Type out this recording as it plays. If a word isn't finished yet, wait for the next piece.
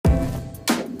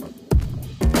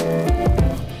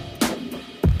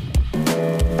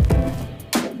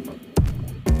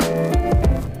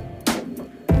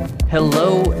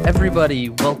Hello, everybody.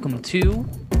 Welcome to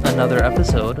another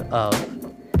episode of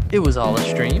It Was All a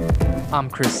Stream. I'm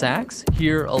Chris Sachs,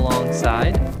 here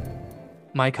alongside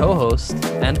my co-host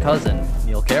and cousin,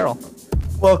 Neil Carroll.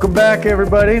 Welcome back,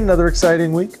 everybody. Another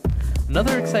exciting week.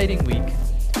 Another exciting week.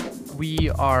 We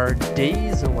are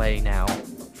days away now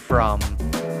from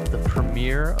the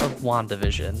premiere of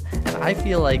WandaVision, and I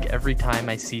feel like every time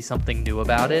I see something new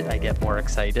about it, I get more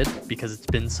excited because it's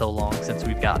been so long since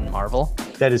we've gotten Marvel.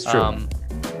 That is true.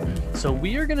 So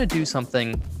we are going to do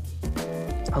something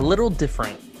a little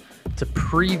different to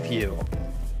preview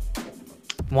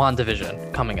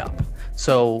WandaVision coming up.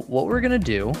 So what we're going to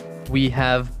do, we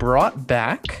have brought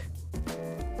back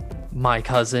my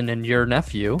cousin and your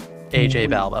nephew, AJ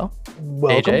Balbo.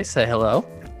 Welcome. AJ, say hello.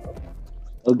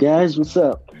 Oh, guys, what's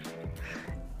up?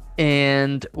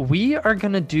 And we are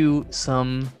going to do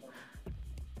some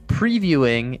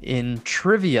previewing in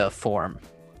trivia form.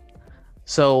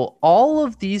 So all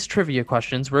of these trivia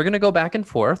questions, we're going to go back and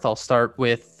forth. I'll start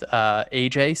with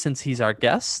AJ since he's our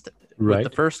guest with the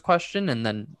first question, and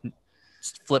then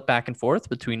flip back and forth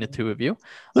between the two of you.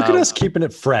 Look at us keeping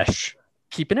it fresh.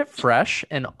 Keeping it fresh.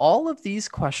 And all of these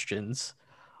questions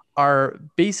are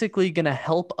basically going to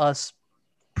help us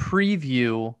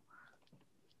preview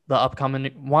the upcoming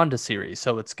Wanda series.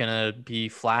 So it's going to be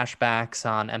flashbacks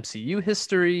on MCU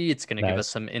history. It's going to give us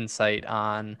some insight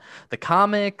on the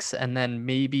comics, and then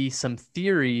maybe some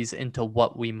theories into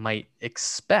what we might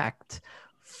expect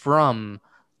from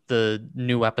the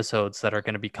new episodes that are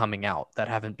going to be coming out that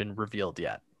haven't been revealed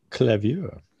yet.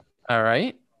 Clever. All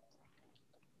right.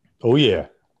 Oh, yeah.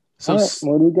 So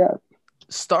what do we got?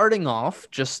 Starting off,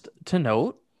 just to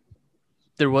note,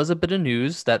 there was a bit of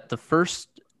news that the first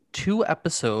 2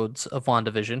 episodes of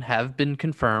WandaVision have been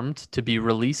confirmed to be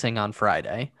releasing on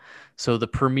Friday. So the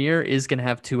premiere is going to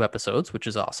have 2 episodes, which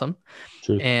is awesome.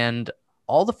 True. And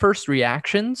all the first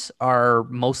reactions are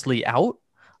mostly out.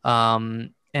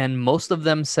 And most of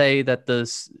them say that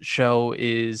this show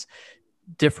is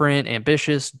different,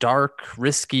 ambitious, dark,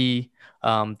 risky,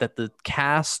 that the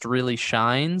cast really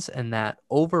shines, and that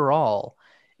overall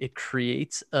it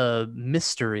creates a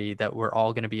mystery that we're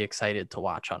all going to be excited to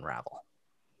watch unravel.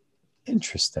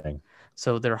 Interesting.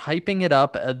 So they're hyping it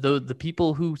up. The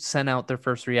people who sent out their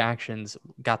first reactions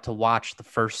got to watch the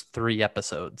first 3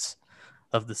 episodes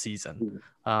of the season.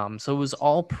 So it was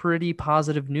all pretty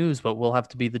positive news, but we'll have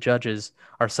to be the judges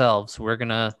ourselves. We're going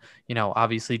to,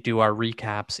 obviously do our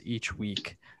recaps each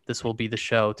week. This will be the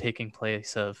show taking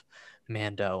place of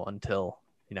Mando until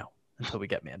we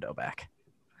get Mando back.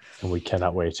 And we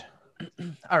cannot wait.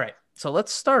 All right. So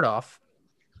let's start off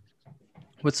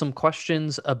with some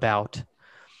questions about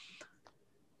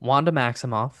Wanda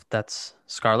Maximoff, that's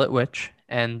Scarlet Witch,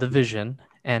 and the Vision,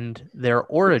 and their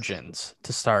origins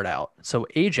to start out. So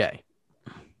AJ,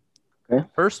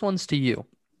 First one's to you.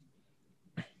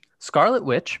 Scarlet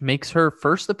Witch makes her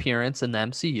first appearance in the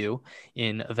MCU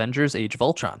in Avengers Age of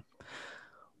Ultron.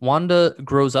 Wanda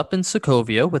grows up in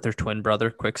Sokovia with her twin brother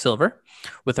Quicksilver.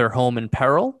 With her home in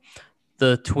peril,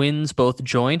 the twins both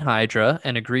join Hydra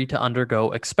and agree to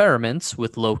undergo experiments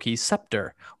with Loki's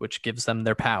scepter, which gives them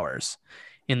their powers.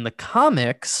 In the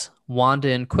comics, Wanda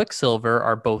and Quicksilver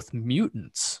are both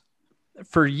mutants.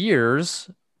 For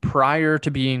years, prior to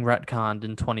being retconned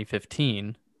in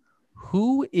 2015,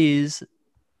 who is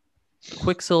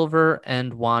Quicksilver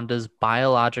and Wanda's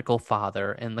biological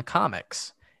father in the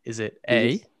comics? Is it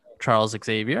A, Charles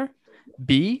Xavier,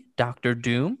 B, Dr.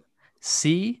 Doom,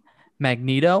 C,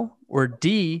 Magneto, or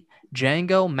D,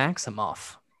 Django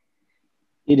Maximoff?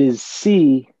 It is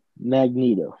C,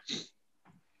 Magneto.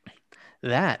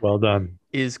 That well done.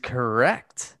 Is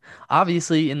correct.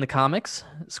 Obviously, in the comics,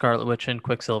 Scarlet Witch and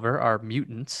Quicksilver are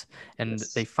mutants, and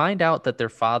they find out that their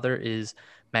father is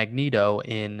Magneto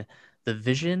in The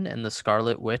Vision and the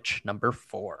Scarlet Witch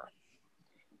 #4.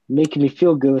 Making me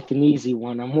feel good with an easy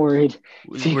one. I'm worried.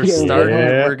 We're starting.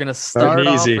 Yeah. We're gonna start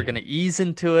off. Easy. We're gonna ease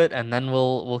into it, and then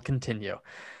we'll continue.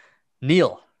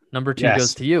 Neil, #2 Yes.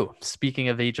 goes to you. Speaking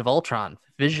of Age of Ultron,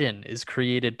 Vision is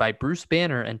created by Bruce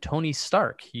Banner and Tony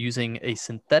Stark using a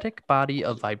synthetic body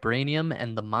of vibranium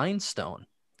and the Mind Stone.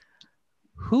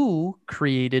 Who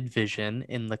created Vision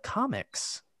in the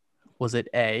comics? Was it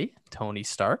A, Tony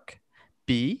Stark,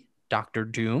 B, Dr.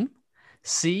 Doom,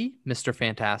 C, Mr.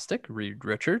 Fantastic, Reed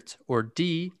Richards, or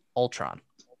D, Ultron?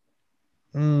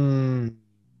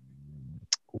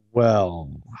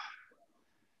 Well,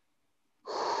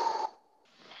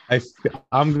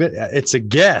 I'm good. It's a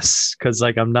guess because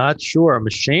I'm not sure. I'm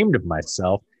ashamed of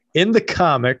myself. In the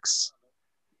comics,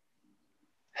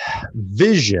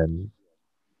 Vision,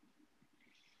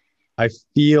 I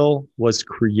feel, was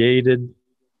created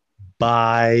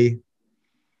by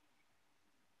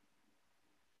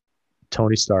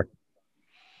Tony Stark.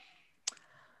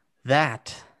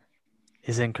 That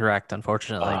is incorrect,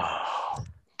 unfortunately.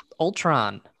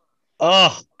 Ultron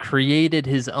Oh, created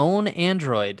his own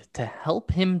android to help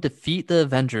him defeat the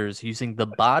Avengers using the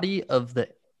body of the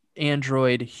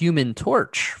android Human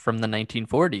Torch from the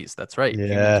 1940s. That's right.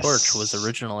 Human Torch was yes.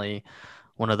 originally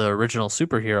one of the original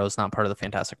superheroes, not part of the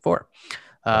Fantastic Four.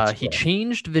 That's He correct.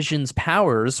 changed Vision's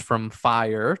powers from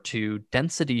fire to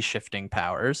density shifting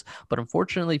powers, but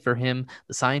unfortunately for him,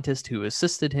 the scientist who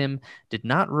assisted him did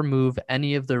not remove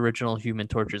any of the original Human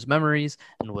Torch's memories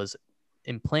and was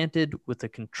implanted with a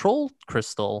control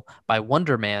crystal by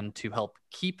Wonder Man to help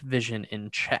keep Vision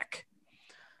in check.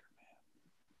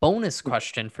 Bonus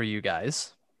question for you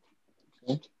guys.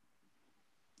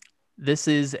 This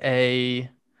is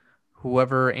a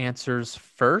whoever answers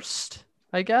first,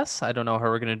 I guess. I don't know how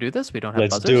we're going to do this. We don't have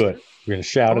Let's buzzers. do it. We're going to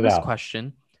shout it Bonus out.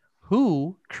 question.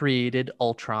 Who created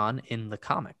Ultron in the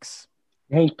comics?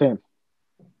 Hank Pym.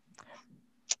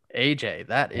 AJ,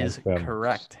 that is Hank Pym.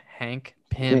 correct. Hank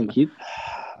Pym. Thank you.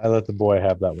 I let the boy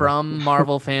have that one. From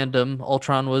Marvel fandom,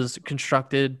 Ultron was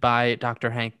constructed by Dr.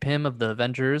 Hank Pym of the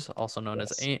Avengers, also known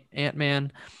as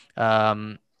Ant-Man.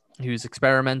 He was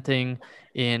experimenting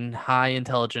in high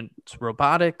intelligence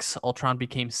robotics. Ultron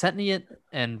became sentient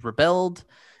and rebelled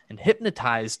and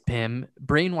hypnotized Pym,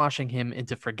 brainwashing him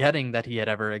into forgetting that he had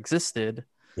ever existed.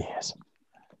 Yes.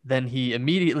 Then he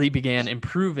immediately began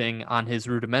improving on his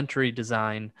rudimentary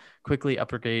design, quickly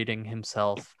upgrading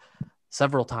himself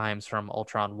several times from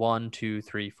Ultron 1, 2,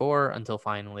 3, 4, until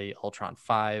finally Ultron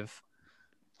 5.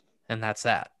 And that's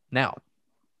that. Now,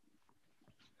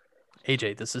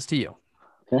 AJ, this is to you.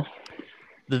 Okay.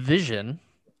 The Vision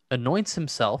anoints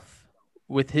himself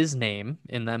with his name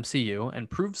in the MCU and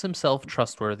proves himself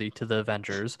trustworthy to the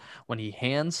Avengers when he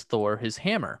hands Thor his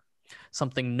hammer,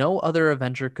 something no other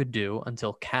Avenger could do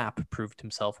until Cap proved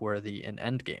himself worthy in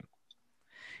Endgame.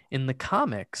 In the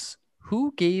comics,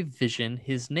 who gave Vision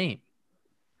his name?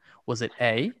 Was it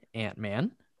A,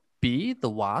 Ant-Man, B, the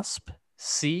Wasp,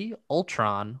 C,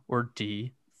 Ultron, or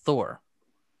D, Thor?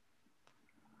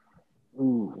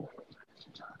 Ooh.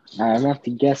 I'm gonna have to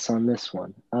guess on this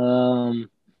one. I'm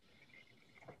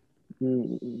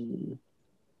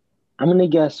gonna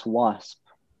guess Wasp.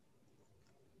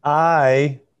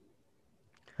 I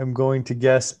am going to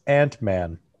guess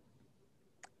Ant-Man.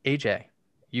 AJ,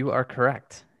 you are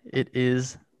correct. It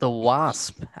is the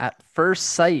Wasp. At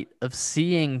first sight of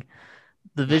seeing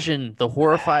the Vision, the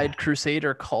horrified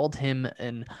Crusader called him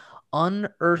an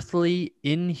unearthly,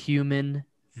 inhuman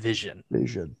vision.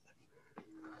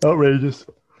 Outrageous.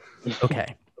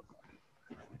 Okay.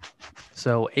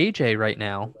 So AJ right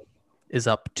now is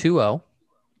up 2-0.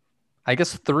 I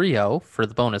guess 3-0 for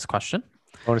the bonus question.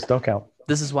 Bonus don't count.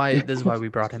 This is why we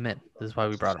brought him in. This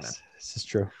This is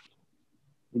true.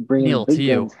 You're bringing Neil, big to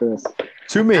you. guns for this.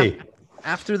 To me.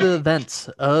 After the events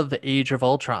of Age of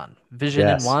Ultron, Vision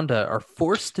and Yes. Wanda are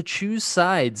forced to choose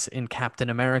sides in Captain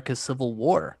America's Civil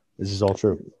War. This is all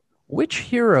true. Which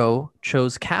hero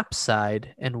chose Cap's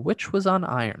side and which was on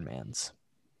Iron Man's?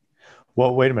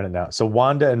 Well, wait a minute now. So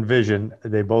Wanda and Vision,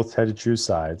 they both had to choose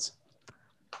sides.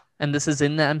 And this is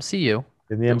in the MCU.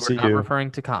 In the We're not MCU.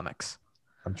 referring to comics.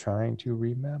 I'm trying to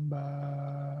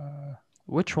remember.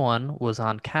 Which one was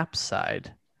on Cap's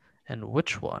side and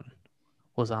which one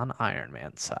was on Iron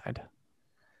Man's side?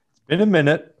 It's been a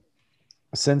minute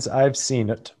since I've seen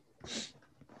it.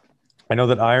 I know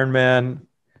that Iron Man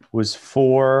was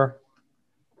for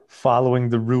following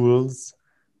the rules.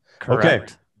 Correct.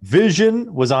 Okay.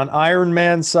 Vision was on Iron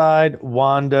Man's side.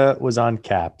 Wanda was on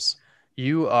Cap's.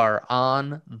 You are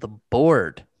on the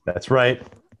board. That's right.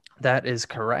 That is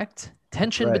correct.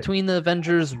 Tension right. between the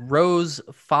Avengers rose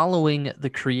following the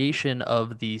creation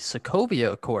of the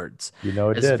Sokovia Accords. You know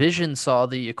it as did. Vision saw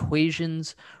the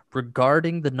equations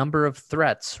regarding the number of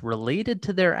threats related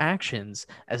to their actions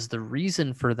as the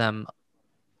reason for them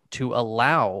to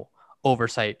allow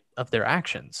oversight of their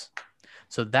actions.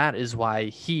 So that is why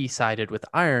he sided with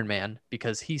Iron Man,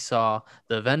 because he saw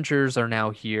the Avengers are now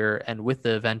here, and with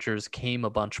the Avengers came a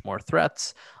bunch more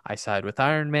threats. I side with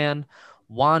Iron Man.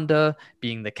 Wanda,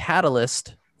 being the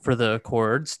catalyst for the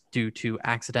Accords due to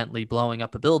accidentally blowing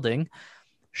up a building,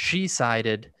 she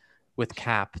sided with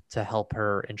Cap to help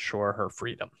her ensure her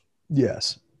freedom.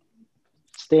 Yes.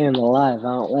 Staying alive, I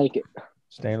don't like it.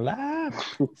 Staying alive.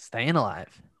 Staying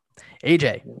alive.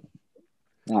 AJ,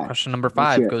 All right. question number Let's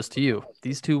 5 hear it. goes to you.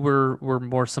 These two were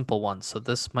more simple ones, so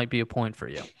this might be a point for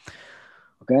you.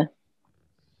 Okay.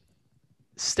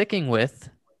 Sticking with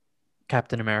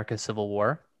Captain America Civil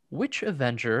War, Which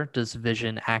Avenger does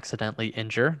Vision accidentally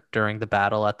injure during the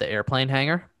battle at the airplane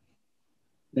hangar?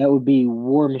 That would be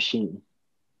War Machine.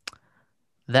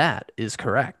 That is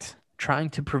correct. Trying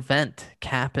to prevent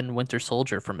Cap and Winter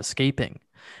Soldier from escaping,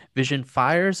 Vision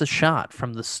fires a shot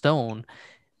from the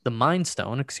Mind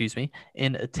Stone,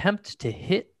 in attempt to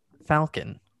hit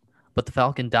Falcon, but the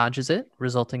Falcon dodges it,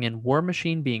 resulting in War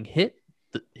Machine being hit,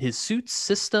 his suit's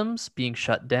systems being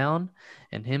shut down,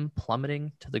 and him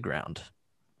plummeting to the ground.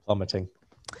 Plummeting.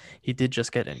 He did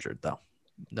just get injured, though.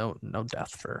 No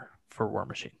death for War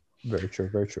Machine. Very true.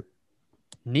 Very true.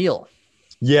 Neil.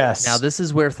 Yes. Now, this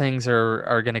is where things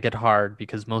are going to get hard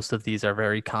because most of these are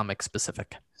very comic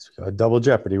specific. Double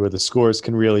Jeopardy where the scores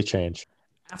can really change.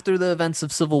 After the events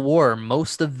of Civil War,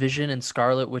 most of Vision and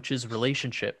Scarlet Witch's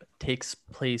relationship takes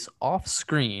place off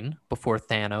screen before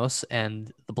Thanos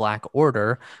and the Black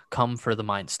Order come for the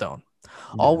Mind Stone.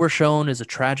 All we're shown is a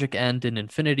tragic end in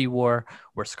Infinity War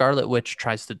where Scarlet Witch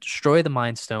tries to destroy the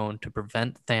Mind Stone to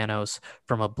prevent Thanos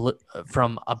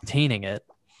from obtaining it,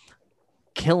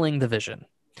 killing the Vision.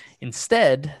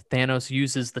 Instead, Thanos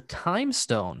uses the Time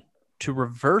Stone to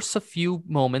reverse a few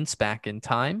moments back in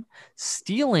time,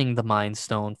 stealing the Mind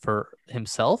Stone for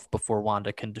himself before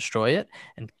Wanda can destroy it,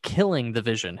 and killing the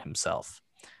Vision himself.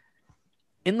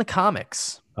 In the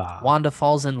comics, Wanda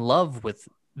falls in love with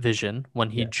Vision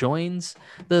when he joins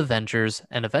the Avengers,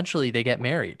 and eventually they get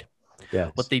married.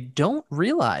 Yes. What they don't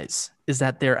realize is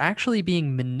that they're actually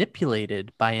being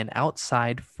manipulated by an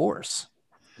outside force.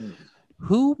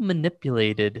 Who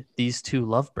manipulated these two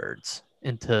lovebirds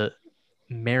into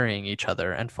marrying each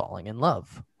other and falling in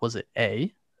love? Was it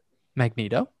A,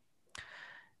 Magneto,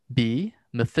 B,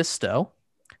 Mephisto,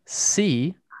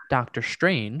 C, Doctor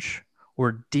Strange,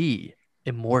 or D,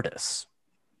 Immortus?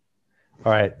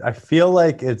 All right. I feel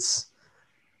like it's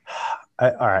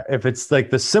all right. If it's like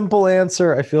the simple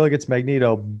answer, I feel like it's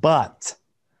Magneto, but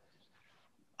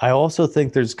I also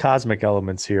think there's cosmic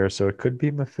elements here. So it could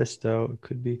be Mephisto. It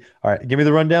could be. All right. Give me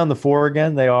the rundown. The four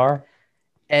again. They are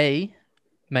A,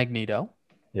 Magneto,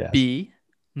 yes. B,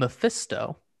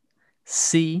 Mephisto,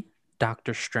 C,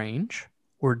 Doctor Strange,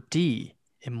 or D,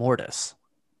 Immortus?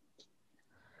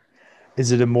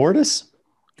 Is it Immortus?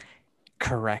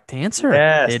 Correct answer.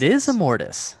 Yes. It is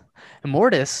Immortus.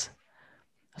 Immortus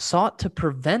sought to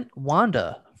prevent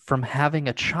Wanda from having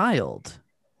a child,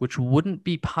 which wouldn't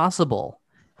be possible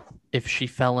if she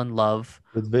fell in love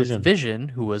With Vision,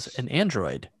 who was an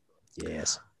android.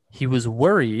 Yes. He was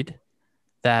worried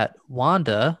that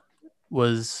Wanda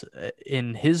was,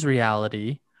 in his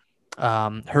reality,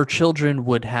 her children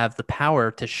would have the power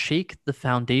to shake the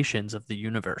foundations of the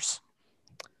universe.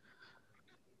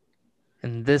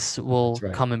 And this will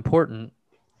come important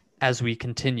as we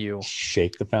continue.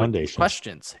 Shake the foundation.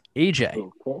 Questions.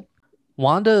 AJ. Okay.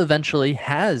 Wanda eventually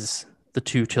has the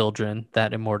two children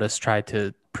that Immortus tried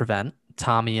to prevent,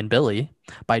 Tommy and Billy,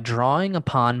 by drawing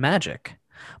upon magic.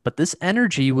 But this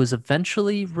energy was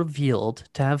eventually revealed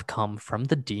to have come from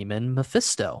the demon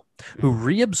Mephisto, who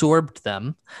reabsorbed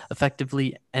them,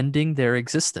 effectively ending their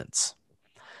existence.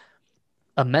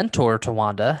 A mentor to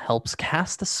Wanda helps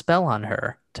cast a spell on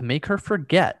her to make her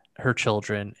forget her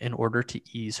children in order to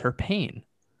ease her pain.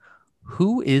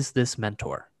 Who is this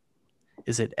mentor?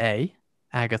 Is it A,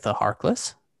 Agatha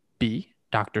Harkness, B,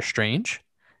 Doctor Strange,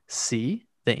 C,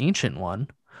 the Ancient One,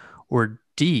 or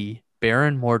D,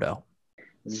 Baron Mordo?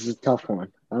 This is a tough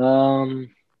one. Can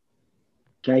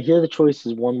I hear the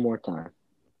choices one more time?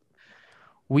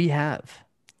 We have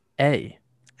A,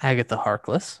 Agatha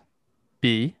Harkness,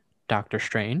 B, Doctor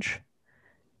Strange,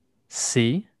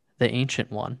 C, the Ancient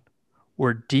One,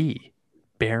 or D,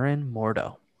 Baron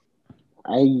Mordo?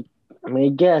 I'm going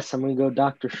to guess. I'm going to go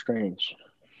Doctor Strange.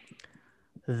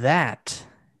 That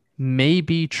may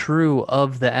be true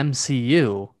of the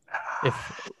MCU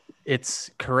if it's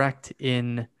correct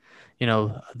in,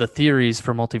 the theories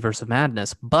for Multiverse of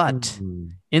Madness, but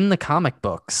in the comic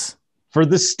books, for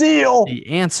the steal, the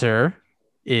answer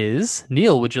is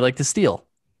Neil. Would you like to steal?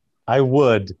 I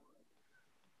would.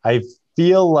 I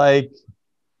feel like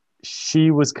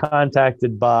she was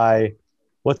contacted by,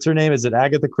 what's her name? Is it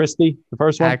Agatha Christie? The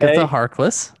first one? Agatha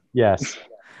Harkness. Yes.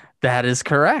 That is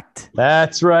correct.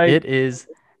 That's right. It is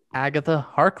Agatha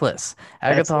Harkness.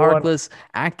 Agatha Harkness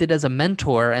acted as a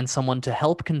mentor and someone to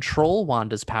help control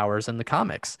Wanda's powers in the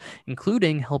comics,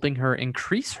 including helping her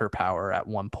increase her power at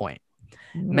one point.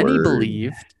 Many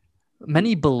believe,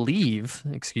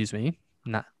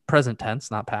 not present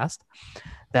tense, not past,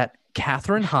 that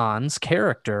Catherine Hahn's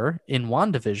character in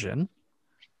WandaVision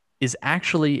is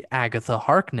actually Agatha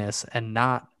Harkness and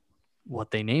not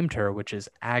what they named her, which is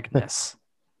Agnes.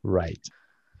 Right.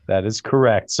 That is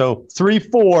correct. So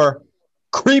 3-4.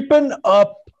 creeping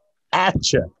up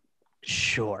at you.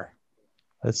 Sure.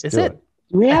 Let's Is do it? it.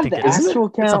 Do we I have think the it is. actual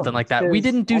It's count? something like that. We 'Cause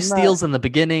didn't do I'm steals not- in the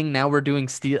beginning. Now we're doing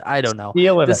steal. I don't know.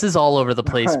 Stealing This it. is all over the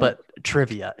place, Alright. but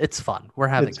trivia. It's fun. We're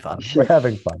having It's fun. We're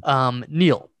having fun.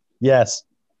 Neil, Yes.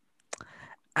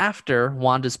 after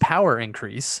Wanda's power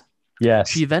increase, Yes.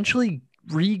 she eventually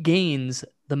regains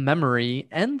the memory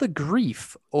and the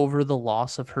grief over the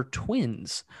loss of her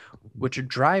twins, which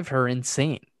drive her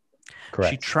insane.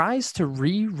 Correct. She tries to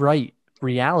rewrite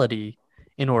reality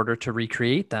in order to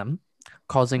recreate them,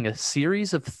 causing a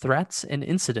series of threats and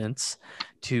incidents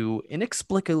to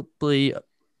inexplicably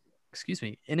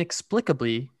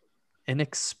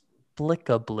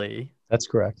That's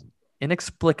correct.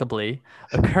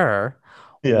 occur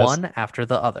Yes. one after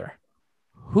the other.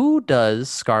 Who does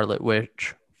Scarlet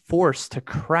Witch force to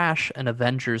crash an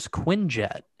Avengers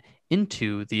Quinjet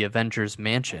into the Avengers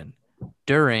mansion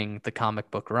during the comic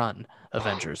book run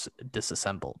Avengers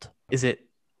Disassembled? Is it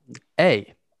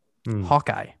A, Hmm.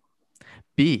 Hawkeye?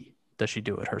 B, does she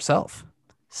do it herself?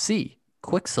 C,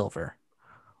 Quicksilver?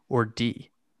 Or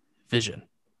D, Vision?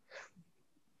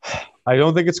 I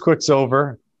don't think it's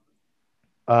Quicksilver.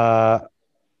 I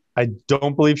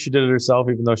don't believe she did it herself,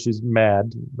 even though she's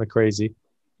mad like crazy.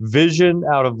 Vision,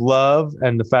 out of love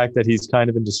and the fact that he's kind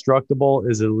of indestructible,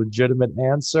 is a legitimate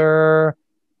answer.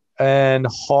 And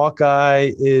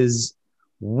Hawkeye is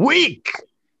weak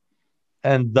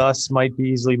and thus might be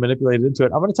easily manipulated into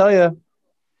it. I'm going to tell you,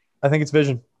 I think it's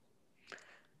Vision.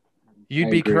 You'd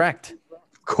I be agree. correct.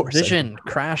 Of course. Vision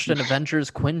crashed an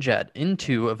Avengers Quinjet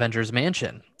into Avengers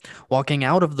Mansion. Walking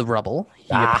out of the rubble, he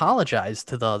apologized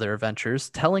to the other Avengers,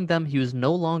 telling them he was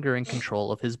no longer in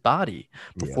control of his body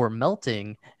before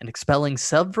melting and expelling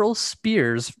several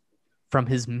spears from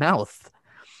his mouth.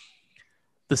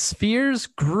 The spheres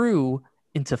grew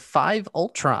into 5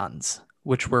 Ultrons,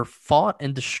 which were fought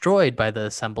and destroyed by the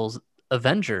assembled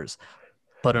Avengers,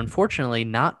 but unfortunately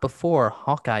not before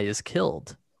Hawkeye is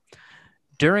killed.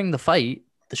 During the fight,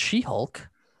 the She-Hulk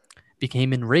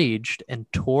became enraged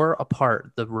and tore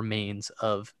apart the remains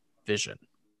of Vision.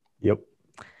 Yep.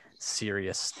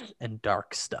 Serious and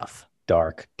dark stuff.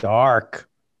 Dark.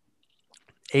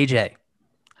 AJ,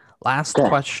 last Okay.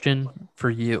 question for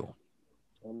you.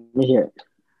 Let me hear it.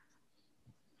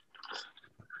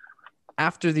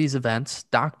 After these events,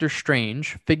 Doctor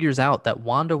Strange figures out that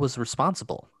Wanda was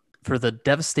responsible for the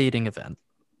devastating event,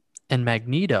 and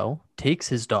Magneto takes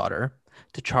his daughter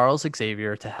to Charles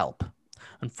Xavier to help.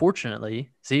 Unfortunately,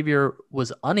 Xavier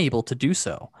was unable to do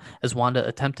so, as Wanda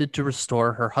attempted to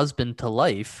restore her husband to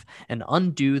life and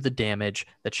undo the damage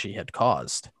that she had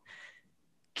caused.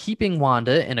 Keeping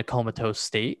Wanda in a comatose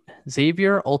state,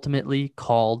 Xavier ultimately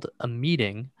called a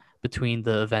meeting between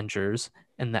the Avengers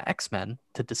and the X-Men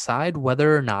to decide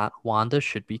whether or not Wanda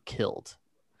should be killed.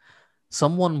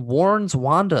 Someone warns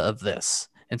Wanda of this,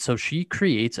 and so she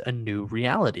creates a new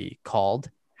reality called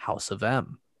House of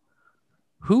M.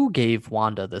 Who gave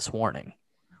Wanda this warning?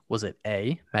 Was it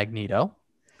A, Magneto,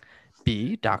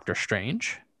 B, Doctor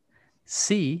Strange,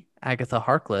 C, Agatha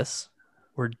Harkness,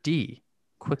 or D,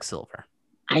 Quicksilver?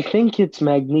 I think it's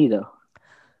Magneto.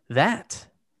 That,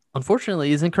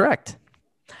 unfortunately, is incorrect.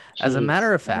 As a Jeez.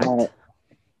 matter of fact, Alright.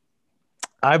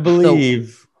 I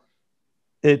believe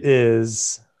it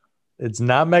is. It's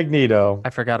not Magneto. I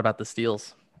forgot about the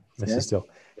steals.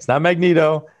 It's not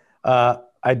Magneto.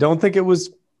 I don't think it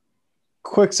was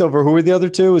Quicksilver. Who were the other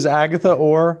two? Was Agatha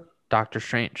or Doctor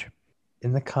Strange.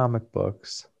 in the comic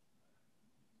books?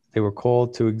 They were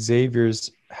called to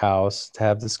Xavier's house to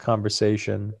have this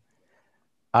conversation.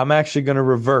 I'm actually going to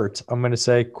revert. I'm going to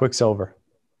say Quicksilver.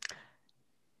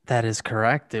 That is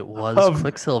correct. It was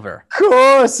Quicksilver. Of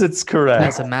course, it's correct.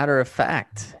 As a matter of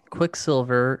fact,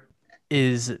 Quicksilver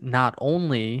is not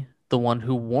only the one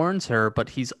who warns her, but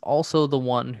he's also the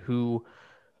one who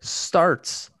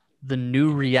starts the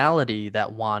new reality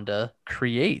that Wanda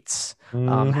creates.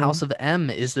 Mhm. House of M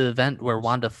is the event where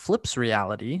Wanda flips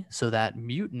reality so that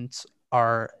mutants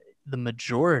are the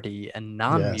majority and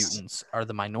non-mutants are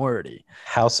the minority.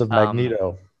 House of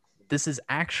Magneto. This is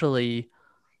actually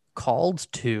called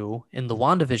to in the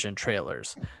WandaVision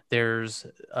trailers. There's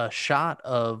a shot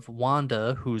of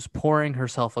Wanda who's pouring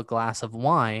herself a glass of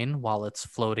wine while it's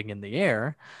floating in the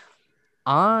air.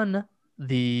 On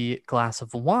the glass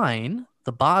of wine,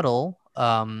 the bottle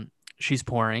she's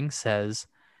pouring says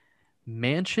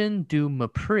Mansion du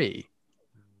Mépris,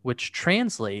 which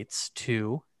translates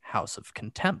to House of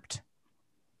Contempt.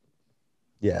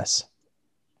 Yes.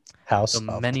 House So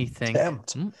of many think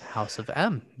Contempt. House of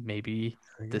M. Maybe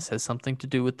this has something to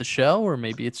do with the show, or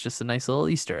maybe it's just a nice little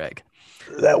Easter egg.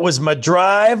 That was my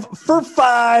drive for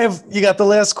 5. You got the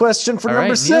last question for All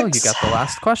number right, 6. Neil, you got the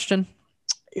last question.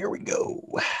 Here we go.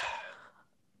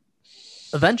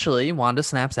 Eventually, Wanda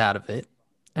snaps out of it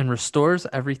and restores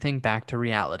everything back to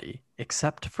reality,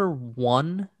 except for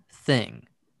one thing.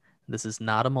 This is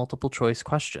not a multiple choice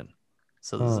question,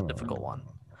 so this is a difficult one.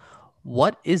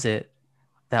 What is it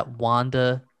that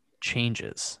Wanda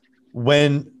changes?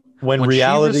 When she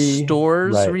reality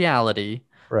restores right, reality,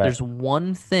 right. there's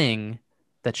one thing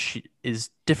that she is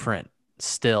different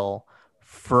still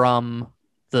from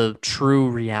the true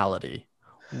reality.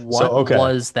 What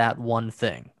was that one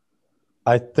thing?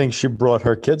 I think she brought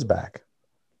her kids back.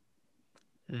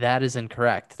 That is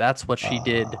incorrect. That's what she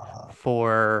did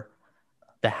for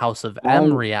the House of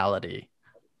M reality,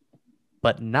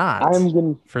 but not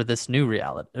for this new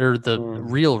reality or the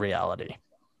real reality.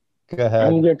 Go ahead.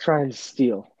 I'm going to try and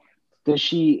steal. Does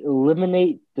she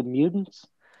eliminate the mutants?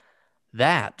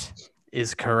 That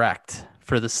is correct.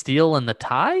 For the steal and the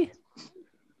tie?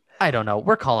 I don't know.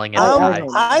 We're calling it a tie.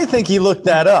 I think he looked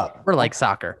that up. We're like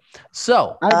soccer.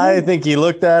 So I think he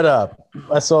looked that up.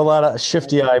 I saw a lot of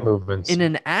shifty eye movements. In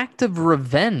an act of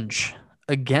revenge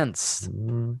against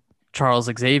Charles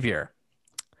Xavier,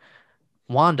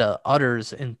 Wanda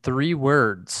utters in 3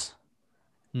 words,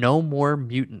 "No more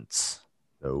mutants,"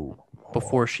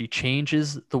 before she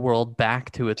changes the world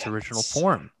back to its original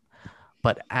form,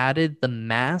 but added the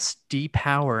mass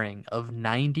depowering of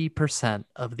 90%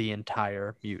 of the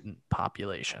entire mutant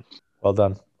population. Well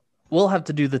done. We'll have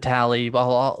to do the tally.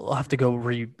 I'll have to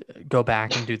go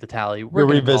back and do the tally. We're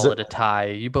going to call it a tie.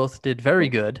 You both did very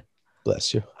good.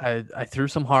 Bless you. I threw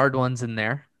some hard ones in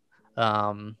there.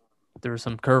 There were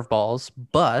some curveballs,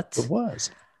 but it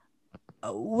was.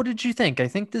 What did you think? I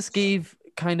think this gave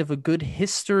kind of a good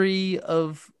history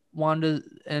of Wanda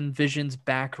and Vision's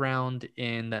background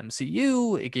in the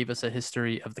MCU. It gave us a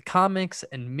history of the comics,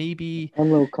 and maybe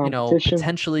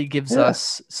potentially gives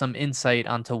us some insight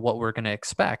onto what we're going to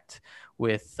expect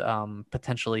with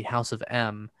potentially House of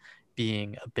M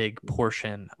being a big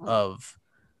portion of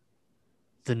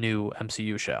the new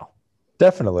MCU show.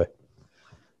 Definitely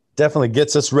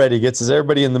gets us ready, gets us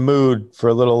everybody in the mood for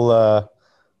a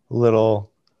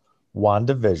little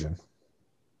WandaVision.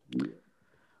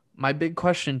 My big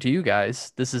question to you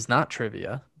guys, this is not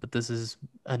trivia, but this is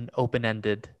an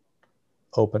open-ended,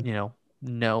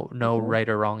 no right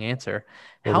or wrong answer.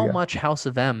 How much House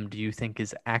of M do you think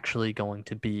is actually going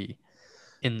to be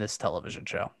in this television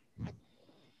show?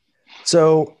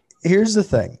 So here's the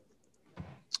thing.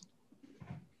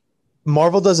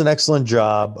 Marvel does an excellent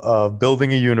job of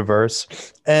building a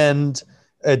universe, and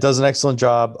it does an excellent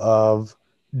job of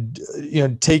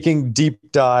taking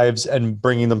deep dives and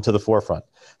bringing them to the forefront.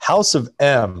 House of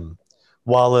M,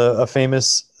 while a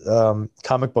famous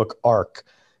comic book arc,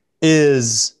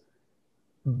 is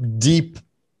deep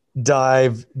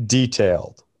dive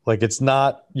detailed. Like, it's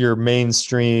not your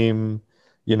mainstream,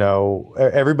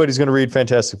 everybody's going to read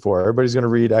Fantastic Four. Everybody's going to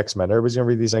read X-Men. Everybody's going to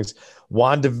read these things.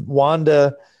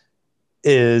 Wanda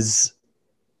is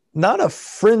not a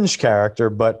fringe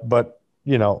character, but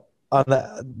on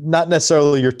not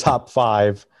necessarily your top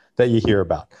 5 that you hear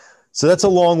about. So that's a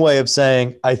long way of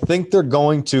saying I think they're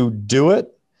going to do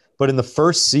it, but in the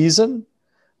first season,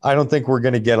 I don't think we're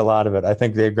going to get a lot of it. I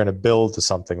think they're going to build to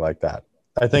something like that.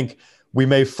 I think we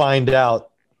may find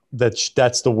out that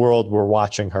that's the world we're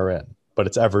watching her in, but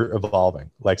it's ever evolving.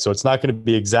 So it's not going to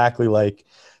be exactly like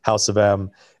House of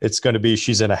M. It's going to be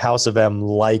she's in a House of M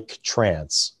like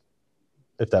trance,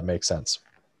 if that makes sense.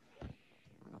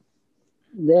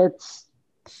 That's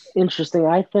interesting.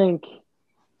 I think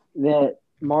that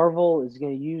Marvel is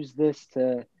going to use this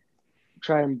to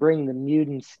try and bring the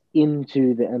mutants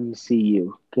into the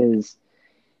MCU, because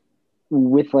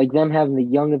with them having the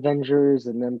Young Avengers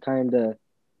and them kind of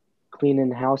cleaning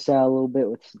the house out a little bit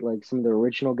with some of the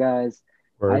original guys,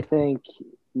 I think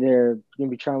they're going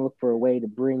to be trying to look for a way to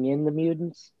bring in the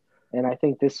mutants, and I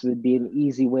think this would be an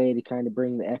easy way to kind of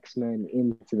bring the X-Men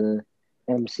into the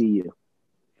MCU.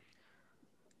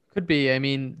 Could be. I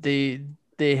mean,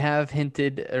 they have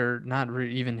hinted, or not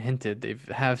even hinted, they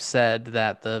have said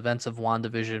that the events of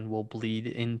WandaVision will bleed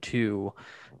into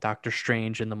Doctor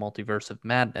Strange in the Multiverse of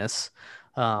Madness.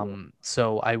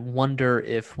 So I wonder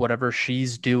if whatever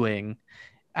she's doing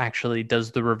actually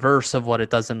does the reverse of what it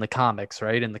does in the comics,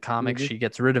 right? In the comics, she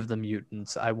gets rid of the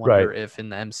mutants. I wonder if in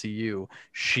the MCU,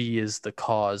 she is the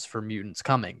cause for mutants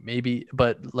coming. Maybe,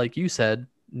 but like you said,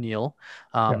 Neil,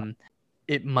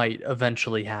 it might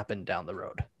eventually happen down the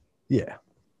road. Yeah.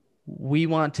 We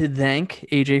want to thank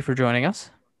AJ for joining us.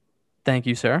 Thank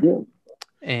you, sir. Yeah.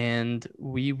 And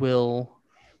we will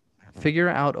figure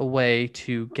out a way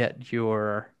to get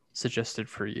your suggested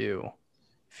for you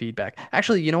feedback.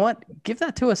 Actually, you know what? Give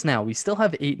that to us now. We still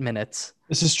have 8 minutes.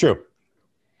 This is true.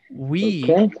 We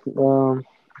Okay.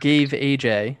 gave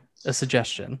AJ a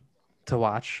suggestion to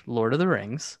watch Lord of the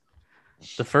Rings,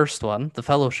 the first one, The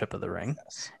Fellowship of the Ring,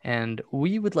 Yes. and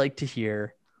we would like to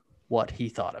hear what he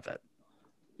thought of it.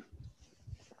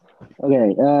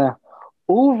 Okay.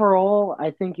 Overall,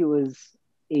 I think it was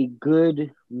a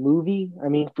good movie. I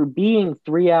mean, for being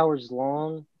 3 hours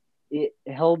long, it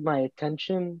held my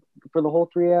attention for the whole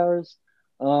 3 hours.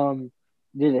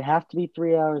 Did it have to be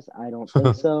 3 hours? I don't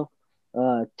think so.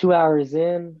 2 hours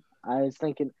in, I was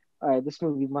thinking, all right, this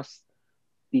movie must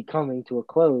be coming to a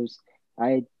close.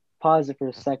 I pause it for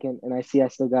a second, and I see I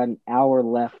still got an hour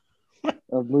left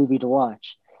of movie to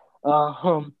watch.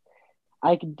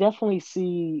 I could definitely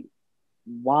see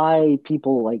why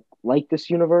people like this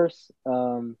universe.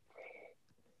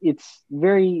 It's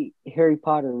very Harry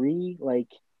Potter-y. Like,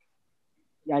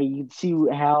 yeah, you can see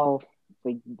how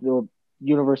like the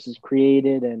universe is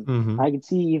created, and Mhm. I could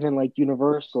see even like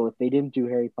Universal, if they didn't do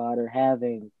Harry Potter,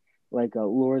 having like a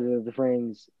Lord of the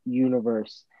Rings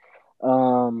universe.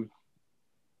 Um,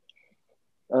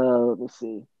 let's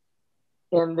see,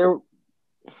 and there,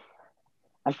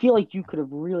 I feel like you could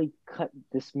have really cut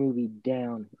this movie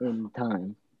down in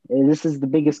time. And this is the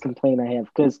biggest complaint I have,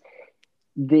 because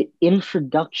the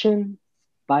introduction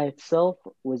by itself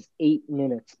was 8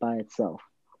 minutes by itself.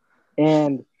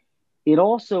 And it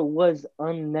also was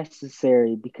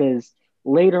unnecessary, because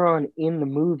later on in the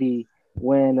movie,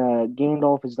 when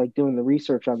Gandalf is like doing the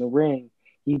research on the ring,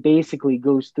 he basically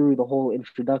goes through the whole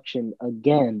introduction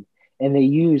again, and they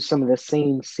use some of the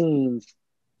same scenes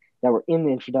that were in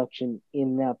the introduction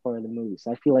in that part of the movie.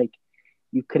 So I feel like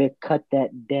you could have cut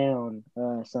that down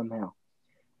somehow.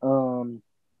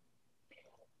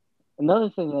 Another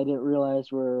thing I didn't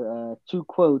realize were two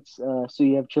quotes. So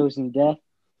you have chosen death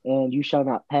and you shall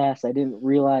not pass. I didn't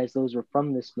realize those were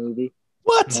from this movie.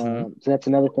 What? So that's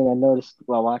another thing I noticed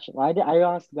while watching. I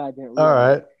honestly, God, didn't All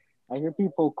realize. right. I hear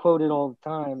people quote it all the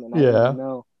time, and I Yeah. didn't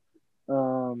know.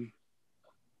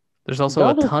 There's also a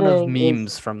other ton of thing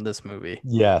memes is- from this movie.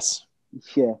 Yes.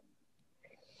 Yeah.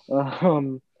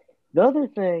 The other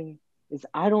thing is,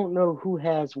 I don't know who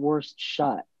has worst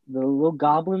shot, the little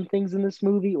goblin things in this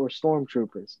movie or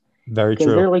stormtroopers, Very because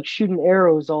they're true. like shooting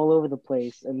arrows all over the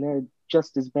place, and they're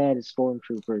just as bad as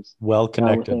stormtroopers. Well With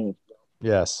connected. aim.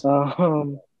 Yes.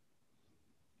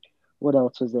 What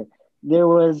else was there? There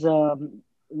was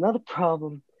another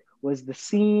problem was the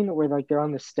scene where like they're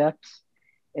on the steps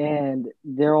and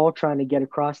they're all trying to get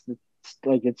across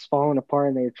like it's falling apart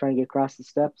and they're trying to get across the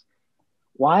steps.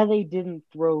 Why they didn't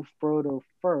throw Frodo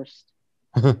first,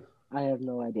 I have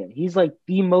no idea. He's like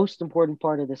the most important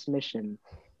part of this mission,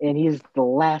 and he's the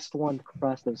last one to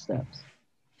cross those steps.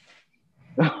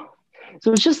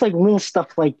 So it's just like little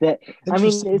stuff like that. I mean,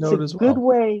 Interesting it's a note as good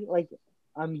well. way. Like,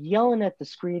 I'm yelling at the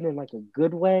screen in like a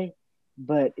good way,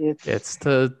 but It's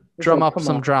to drum like, up come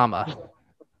some on. drama.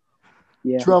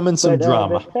 Yeah, Drumming some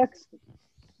drama.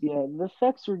 the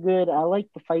effects were good. I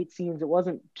liked the fight scenes. It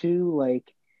wasn't too like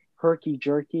herky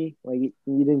jerky. Like you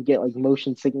didn't get like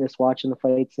motion sickness watching the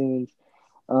fight scenes.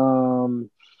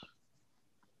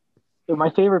 My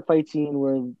favorite fight scene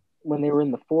were when they were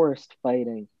in the forest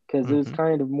fighting, because it was Mhm.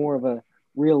 kind of more of a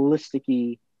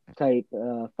realistic-y type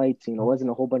fight scene. It wasn't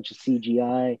a whole bunch of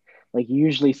CGI like you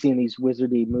usually see in these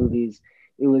wizardy movies.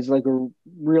 It was like a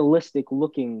realistic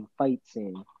looking fight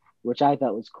scene, which I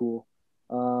thought was cool.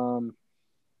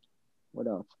 What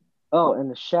else? Oh, and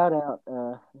the shout out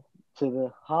to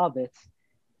the Hobbits.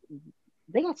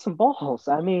 They got some balls.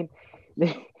 I mean,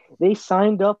 they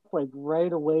signed up like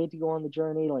right away to go on the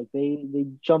journey. Like they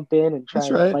jump in and try That's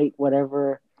and right. fight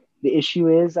whatever the issue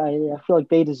is. I feel like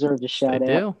they deserved a They shout out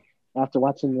do. after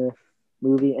watching the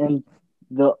movie. And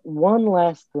the one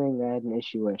last thing I had an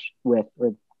issue with,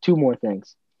 or two more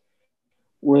things,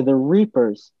 were the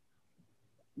Reapers.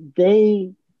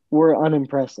 They were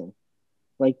unimpressive.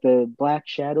 Like the black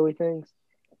shadowy things.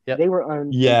 Yep. They were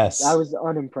Yes. I was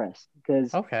unimpressed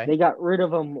because Okay. they got rid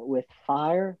of them with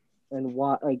fire and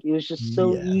like it was just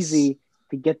so Yes. easy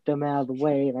to get them out of the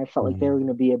way, and I felt like they were going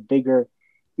to be a bigger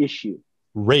issue.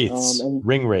 Wraiths. And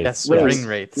Ring wraiths. Yes, Wraiths. ring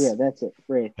wraiths. Yeah, that's it.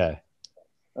 Wraith. Okay.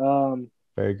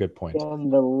 Very good point.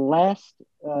 And the last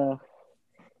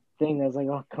thing I was like,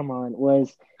 oh come on,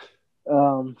 was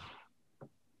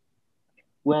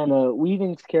when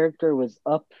Weaving's character was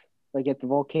up like at the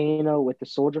volcano with the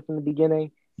soldier from the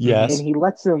beginning, Yes. and he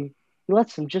lets him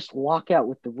just walk out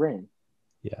with the ring.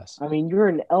 Yes. I mean, you're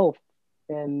an elf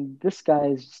and this guy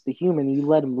is just a human. You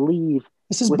let him leave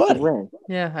This is with Buddy. the ring.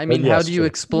 Yeah, I mean, yes, how do you true.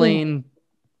 explain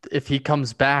if he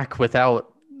comes back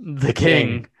without the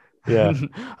king? Yeah.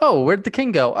 Oh, where'd the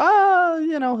king go?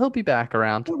 He'll be back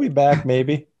around. We'll be back,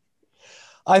 maybe.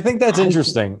 I think that's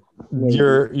interesting. Maybe.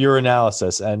 Your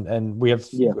analysis, and we have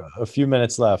Yeah. a few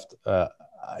minutes left.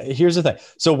 Here's the thing.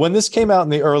 So when this came out in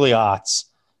the early aughts,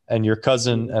 and your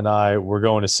cousin and I were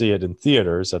going to see it in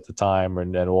theaters at the time,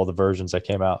 and all the versions that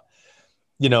came out,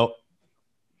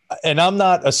 and I'm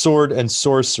not a sword and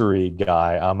sorcery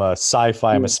guy. I'm a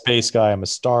sci-fi. I'm a space guy. I'm a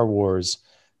Star Wars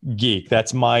geek.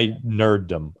 That's my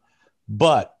nerddom.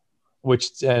 But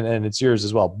and it's yours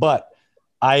as well. But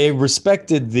I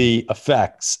respected the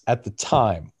effects at the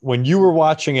time when you were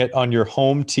watching it on your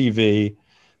home TV,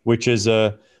 which is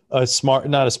not a smart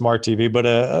TV, but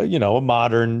a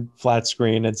modern flat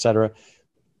screen, etc.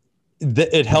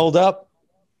 It held up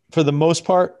for the most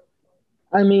part.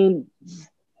 I mean,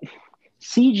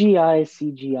 CGI is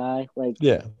CGI. Like,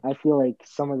 yeah, I feel like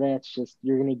some of that's just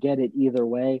you're gonna get it either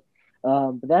way.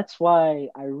 But that's why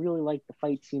I really like the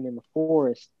fight scene in the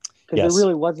forest, because there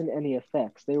really wasn't any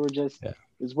effects. They were just it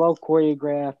was well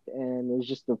choreographed, and it was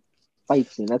just a fight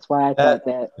scene. That's why I thought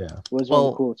that was one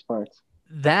of the coolest parts.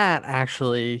 That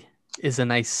actually is a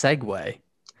nice segue,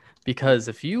 because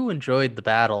if you enjoyed the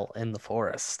battle in the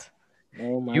forest,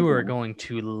 you are going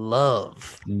to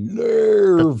love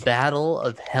the Battle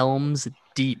of Helm's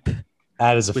Deep.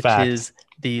 That is a fact. Which is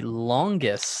the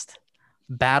longest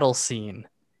battle scene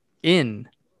in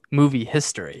movie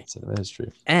history.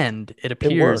 And it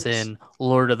appears in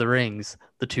Lord of the Rings,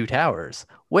 The Two Towers,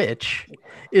 which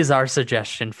is our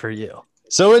suggestion for you.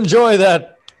 So enjoy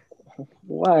that.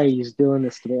 Why are you doing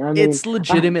this to me? I mean, it's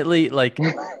legitimately like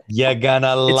you're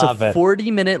gonna love it. It's a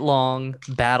 40-minute long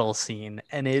battle scene,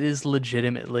 and it is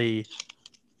legitimately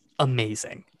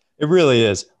amazing. It really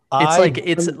is.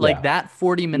 It's like that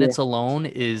 40 minutes alone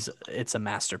it's a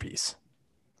masterpiece.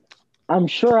 I'm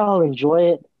sure I'll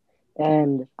enjoy it,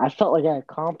 and I felt like I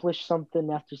accomplished something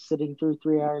after sitting through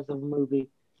 3 hours of a movie.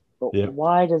 But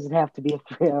why does it have to be a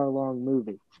 3-hour long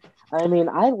movie? I mean,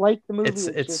 I like the movie.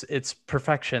 It's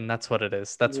perfection. That's what it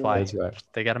is. That's why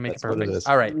they got to make it perfect.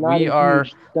 All right, Not we are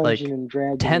like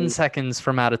and 10 seconds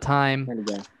from out of time.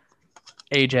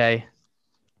 AJ,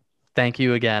 thank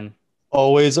you again.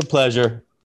 Always a pleasure.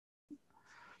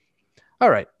 All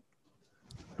right,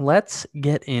 let's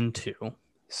get into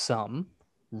some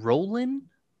rollin'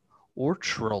 or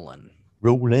trollin'.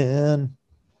 Rollin'.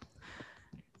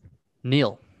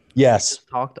 Neil. Yes. We just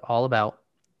talked all about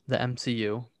the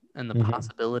MCU and the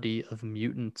possibility of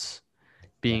mutants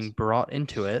being brought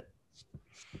into it.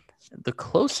 The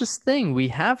closest thing we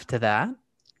have to that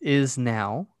is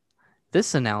now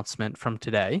this announcement from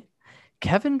today.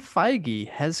 Kevin Feige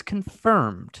has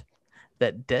confirmed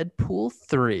that Deadpool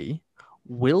 3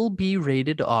 will be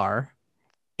rated R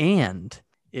and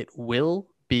it will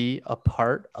be a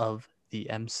part of the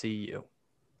MCU.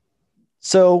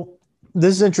 So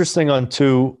this is interesting on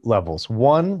two levels.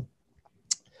 One,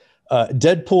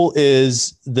 Deadpool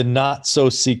is the not so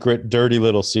secret, dirty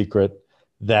little secret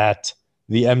that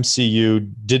the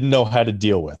MCU didn't know how to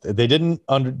deal with. They didn't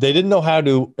know how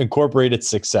to incorporate its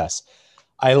success.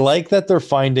 I like that they're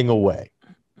finding a way.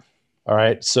 All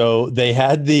right. So they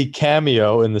had the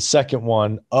cameo in the second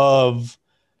one of,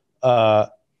 I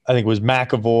think it was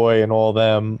McAvoy and all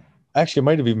them. Actually, it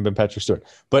might have even been Patrick Stewart,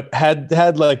 but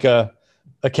had like a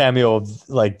cameo of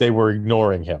like they were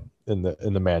ignoring him in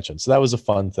the mansion. So that was a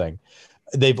fun thing.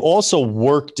 They've also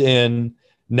worked in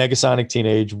Negasonic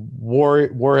Teenage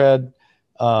Warhead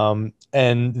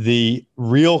and the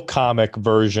real comic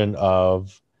version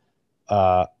of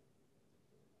I'm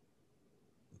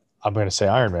going to say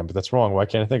Iron Man, but that's wrong. Why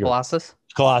can't I think of it?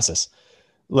 Colossus.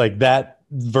 Like that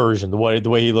version, the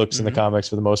way he looks in the comics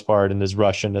for the most part and his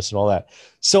Russianness and all that.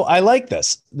 So I like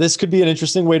this. This could be an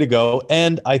interesting way to go.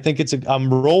 And I think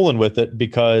I'm rolling with it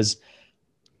because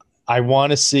I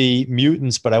want to see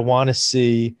mutants, but I want to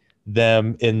see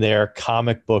them in their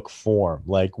comic book form.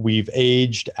 Like we've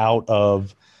aged out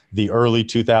of the early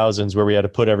 2000s where we had to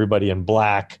put everybody in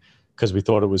black because we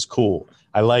thought it was cool.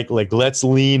 I like let's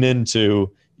lean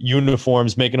into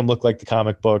uniforms, making them look like the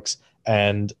comic books.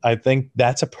 And I think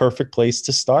that's a perfect place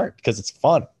to start because it's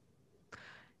fun.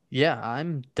 Yeah,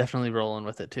 I'm definitely rolling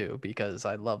with it too because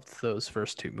I loved those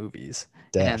first two movies.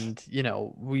 And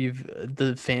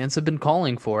the fans have been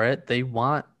calling for it. They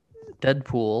want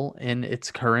Deadpool in its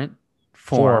current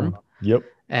form. Yep.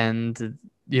 And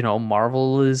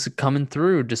Marvel is coming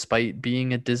through despite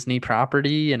being a Disney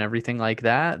property and everything like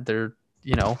that. They're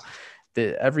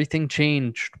everything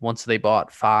changed once they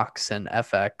bought Fox and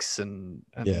FX and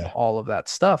all of that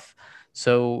stuff.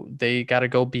 So they got to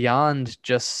go beyond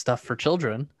just stuff for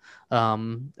children.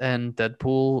 And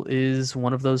Deadpool is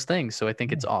one of those things. So I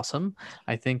think it's awesome.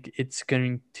 I think it's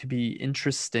going to be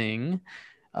interesting.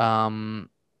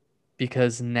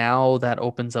 Because now that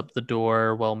opens up the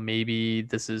door. Well, maybe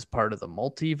this is part of the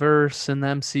multiverse in the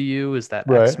MCU, is that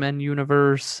Right. X-Men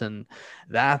universe, and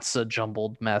that's a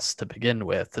jumbled mess to begin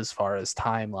with as far as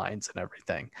timelines and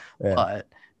everything. Yeah. But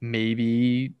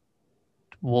maybe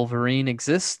Wolverine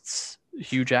exists.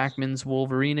 Hugh Jackman's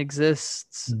Wolverine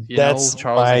exists. That's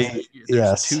There's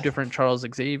yes. 2 different Charles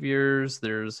Xaviers.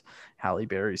 There's Halle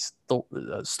Berry's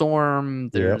Storm.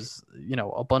 There's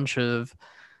a bunch of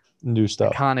new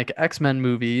stuff, iconic X-Men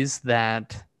movies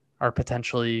that are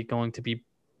potentially going to be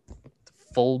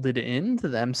folded into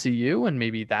the MCU, and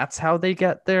maybe that's how they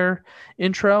get their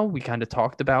intro. We kind of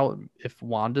talked about if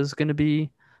Wanda's going to be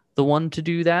the one to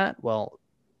do that. Well,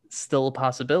 still a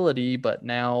possibility, but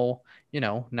now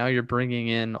you're bringing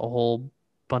in a whole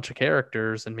bunch of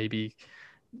characters and maybe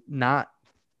not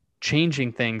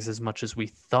changing things as much as we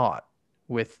thought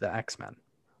with the X-Men,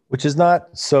 which is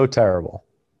not so terrible.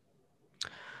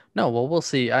 No, well, we'll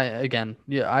see.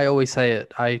 I always say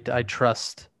it. I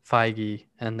trust Feige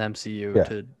and the MCU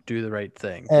to do the right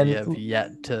thing. And they have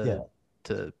yet to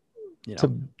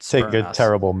take a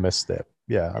terrible misstep.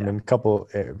 Yeah, I mean, a couple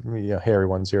hairy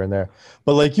ones here and there.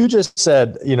 But like you just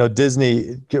said,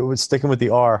 Disney was sticking with the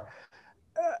R.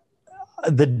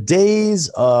 The days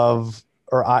of,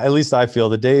 or at least I feel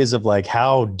the days of like,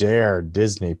 how dare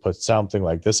Disney put something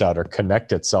like this out or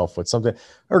connect itself with something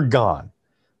are gone.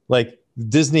 Like,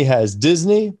 Disney has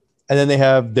Disney, and then they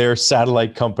have their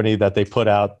satellite company that they put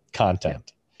out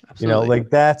content. Absolutely.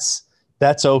 That's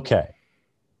okay.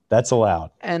 That's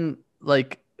allowed. And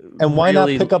why not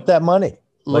pick up that money?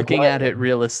 Looking at it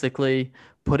realistically,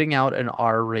 putting out an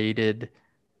R-rated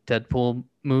Deadpool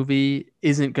movie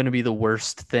isn't going to be the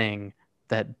worst thing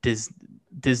that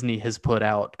Disney has put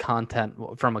out content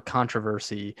from a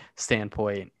controversy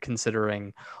standpoint,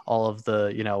 considering all of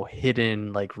the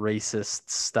hidden racist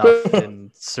stuff in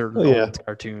certain old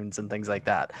cartoons and things like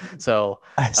that. So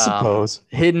I suppose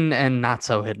hidden and not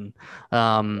so hidden.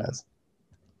 Yes.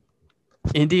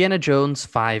 Indiana Jones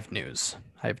 5 news.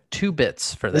 I have 2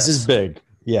 bits for this. This is big.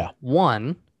 Yeah.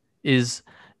 One is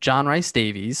John Rhys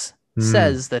Davies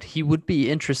says that he would be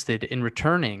interested in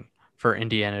returning for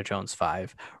Indiana Jones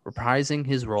 5, reprising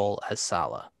his role as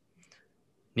Sala.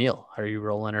 Neil, are you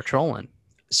rolling or trolling?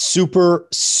 Super,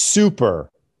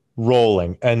 super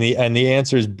rolling. And the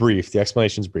answer is brief. The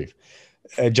explanation is brief.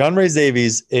 John Rhys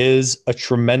Davies is a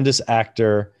tremendous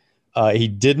actor. He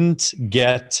didn't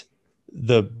get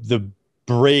the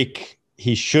break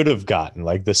he should have gotten,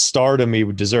 like the stardom he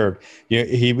deserved.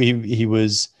 He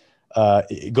was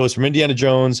goes from Indiana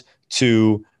Jones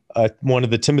to one of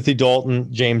the Timothy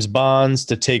Dalton James Bonds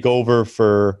to take over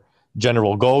for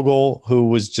General Gogol, who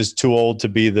was just too old to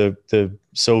be the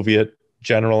Soviet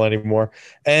general anymore.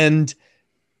 And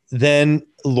then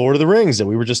Lord of the Rings that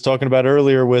we were just talking about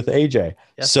earlier with AJ.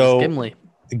 Yes, so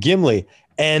Gimli.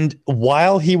 And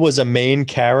while he was a main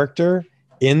character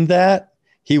in that,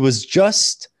 he was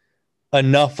just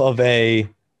enough of a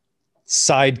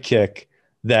sidekick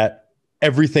that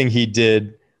everything he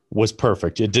did was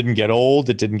perfect. It didn't get old.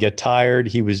 It didn't get tired.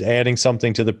 He was adding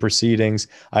something to the proceedings.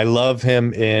 I love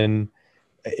him in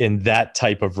that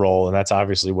type of role, and that's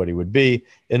obviously what he would be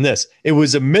in this. It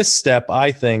was a misstep,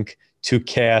 I think, to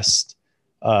cast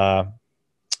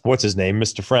what's his name,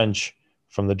 Mr. French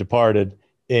from The Departed,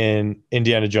 in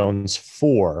Indiana Jones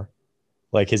 4,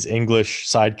 like his English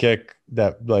sidekick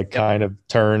that kind of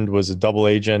turned, was a double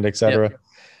agent, etc.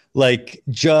 Like,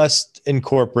 just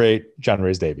incorporate John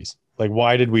Rhys Davies. Like,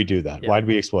 why did we do that? Why did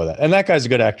we explore that? And that guy's a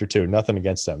good actor too. Nothing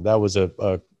against him. That was a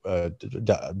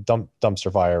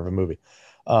dumpster fire of a movie.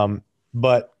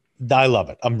 But I love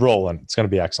it. I'm rolling. It's going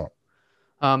to be excellent.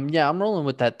 Yeah, I'm rolling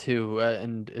with that too.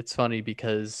 And it's funny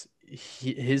because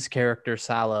his character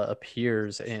Sala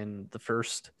appears in the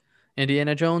first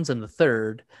Indiana Jones and the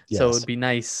third. Yes. So it'd be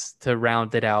nice to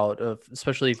round it out,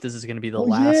 especially if this is going to be the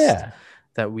last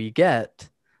that we get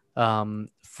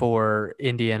for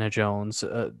Indiana Jones,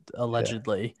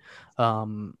 allegedly.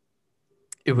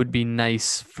 It would be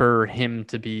nice for him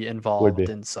to be involved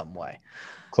in some way.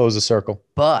 Close the circle.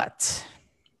 But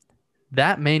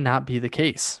that may not be the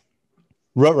case.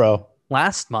 Ruh-roh.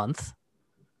 Last month,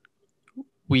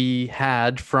 we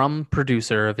had from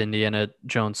producer of Indiana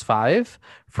Jones 5,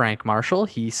 Frank Marshall.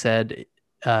 He said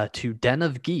to Den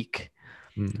of Geek,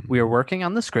 we are working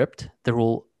on the script. There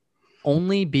will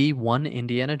only be one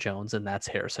Indiana Jones, and that's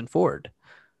Harrison Ford.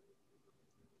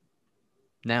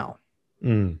 Now,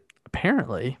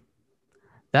 apparently,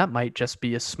 that might just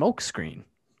be a smokescreen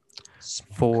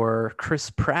for Chris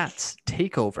Pratt's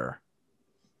takeover.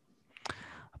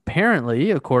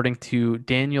 Apparently, according to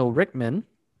Daniel Rickman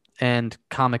and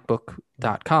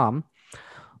comicbook.com,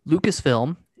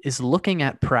 Lucasfilm is looking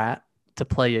at Pratt to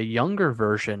play a younger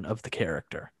version of the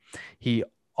character. He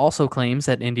also claims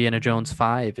that Indiana Jones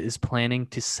 5 is planning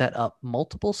to set up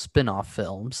multiple spin-off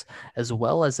films as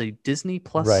well as a Disney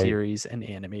Plus Right. series and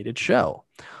animated show.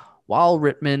 While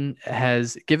Rittman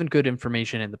has given good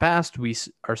information in the past, we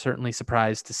are certainly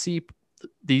surprised to see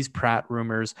these Pratt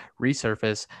rumors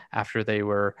resurface after they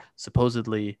were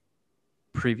supposedly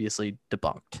previously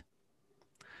debunked.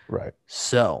 Right.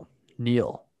 So,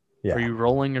 Neil, Yeah. are you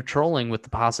rolling or trolling with the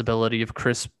possibility of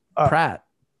Chris Pratt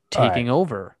taking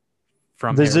over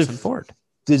from Harrison Ford?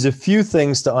 There's a few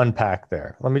things to unpack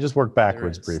there. Let me just work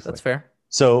backwards briefly. That's fair.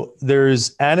 So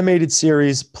there's animated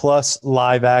series plus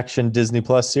live action Disney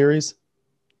Plus series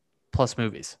plus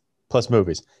movies.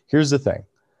 Here's the thing.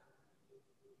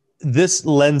 This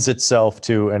lends itself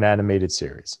to an animated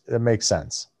series. It makes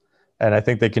sense. And I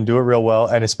think they can do it real well.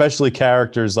 And especially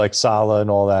characters like Sala and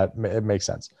all that, it makes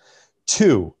sense.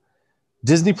 2,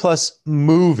 Disney Plus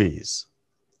movies.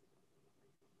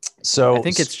 So I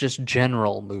think it's just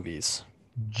general movies.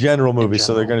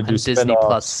 So they're going to do Disney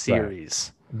Plus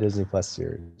series. Right. Disney Plus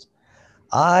series.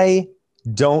 I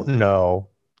don't know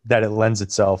that it lends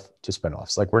itself to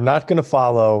spinoffs. Like, we're not going to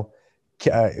follow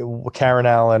Karen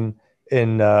Allen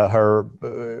in her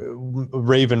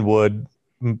Ravenwood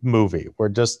movie. We're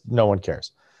just, no one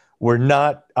cares. We're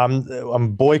not.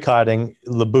 I'm boycotting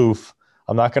LaBeouf.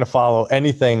 I'm not going to follow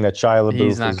anything that Shia LaBeouf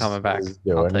He's not coming back. is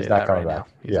doing. He's not coming back.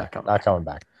 He's not coming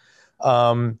back.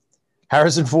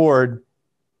 Harrison Ford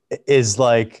is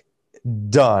like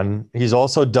done. He's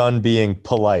also done being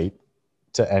polite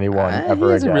to anyone ever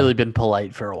he hasn't again. really been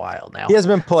polite for a while now. He has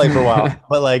been polite for a while,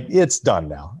 but like, it's done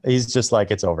now. He's just like,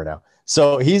 it's over now.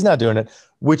 So he's not doing it,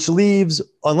 which leaves,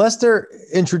 unless they're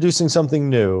introducing something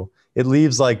new, it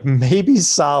leaves like maybe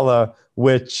Sala,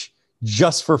 which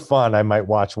just for fun, I might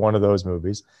watch one of those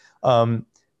movies. The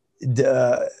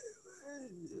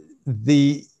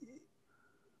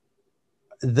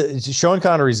Sean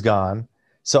Connery's gone.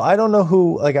 So I don't know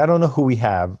who we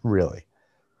have really.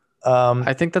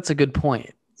 I think that's a good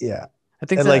point. Yeah. I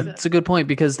think that's a good point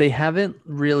because they haven't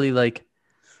really like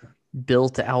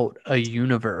built out a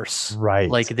universe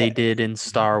like they did in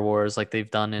Star Wars, like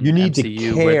they've done in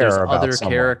MCU, where there's other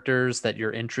characters that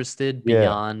you're interested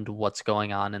beyond what's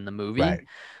going on in the movie. Right.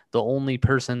 The only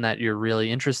person that you're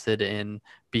really interested in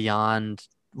beyond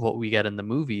what we get in the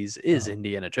movies is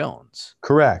Indiana Jones.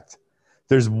 Correct.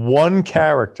 There's one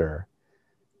character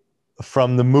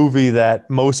from the movie that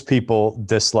most people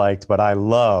disliked, but I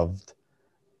loved,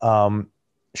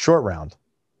 Short Round.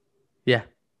 Yeah.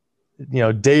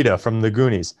 Data from the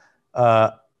Goonies.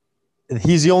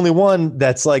 He's the only one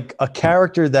that's like a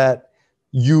character that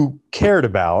you cared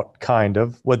about, kind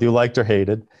of, whether you liked or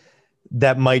hated,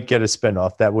 that might get a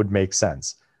spinoff that would make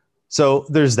sense. So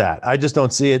there's that. I just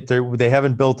don't see it. They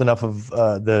haven't built enough of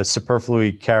the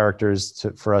superfluous characters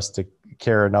for us to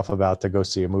care enough about to go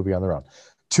see a movie on their own.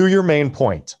 To your main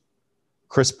point,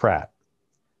 Chris Pratt.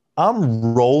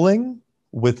 I'm rolling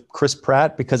with Chris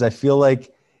Pratt because I feel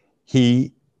like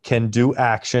he can do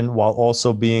action while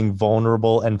also being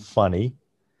vulnerable and funny,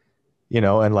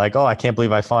 and like, oh, I can't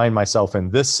believe I find myself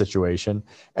in this situation,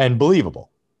 and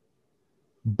believable.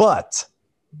 But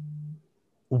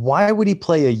why would he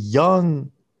play a young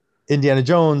Indiana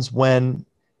Jones when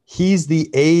he's the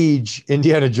age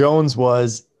Indiana Jones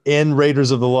was in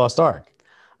Raiders of the Lost Ark?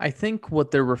 I think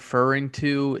what they're referring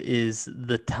to is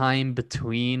the time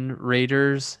between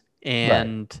Raiders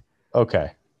and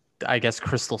okay, I guess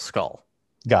Crystal Skull.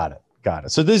 Got it.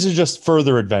 So this is just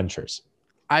further adventures.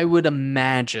 I would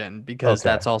imagine, because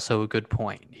that's also a good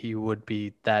point. He would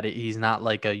be that he's not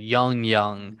like a young,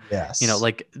 yes.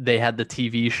 Like they had the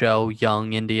TV show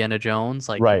Young Indiana Jones.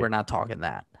 Like we're not talking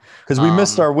that. Because we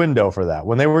missed our window for that.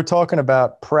 When they were talking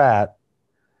about Pratt,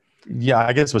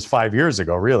 I guess it was 5 years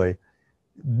ago, really.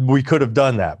 We could have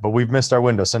done that, but we've missed our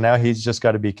window. So now he's just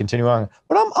got to be continuing on.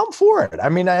 But I'm for it. I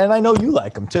mean, and I know you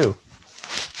like him too.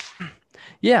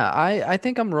 Yeah, I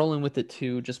think I'm rolling with it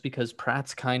too, just because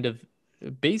Pratt's kind of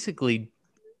basically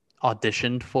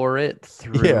auditioned for it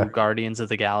through Guardians of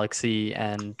the Galaxy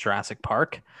and Jurassic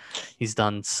Park. He's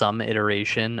done some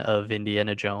iteration of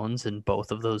Indiana Jones in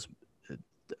both of those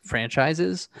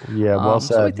franchises. Yeah, well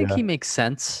said. So I think he makes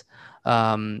sense.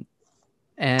 And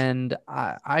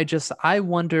I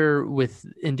wonder with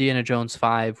Indiana Jones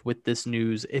 5, with this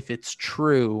news, if it's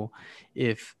true,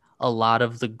 if a lot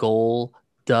of the goal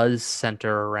does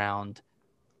center around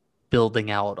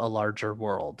building out a larger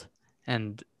world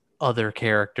and other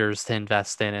characters to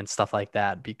invest in and stuff like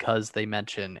that, because they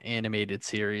mention animated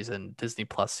series and Disney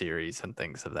Plus series and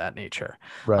things of that nature.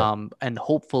 Right. And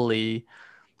hopefully,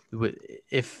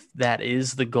 if that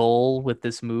is the goal with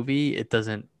this movie, it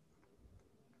doesn't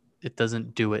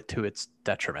do it to its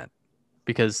detriment.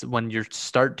 Because when you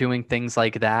start doing things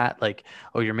like that, like,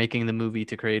 oh, you're making the movie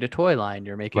to create a toy line,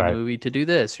 you're making the Right. movie to do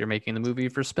this, you're making the movie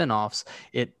for spin-offs,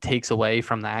 it takes away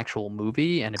from the actual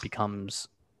movie and it becomes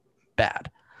bad.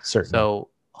 Certainly. So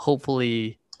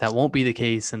hopefully that won't be the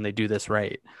case and they do this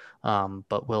right.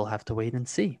 But we'll have to wait and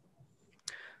see.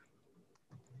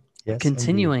 Yes,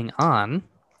 Continuing on,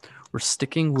 we're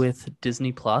sticking with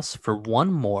Disney Plus for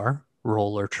one more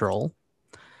roller troll.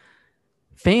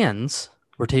 Fans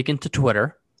were taken to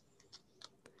Twitter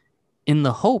in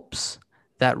the hopes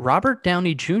that Robert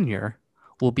Downey Jr.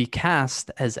 will be cast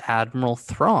as Admiral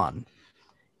Thrawn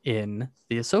in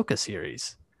the Ahsoka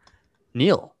series.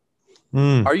 Neil,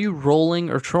 are you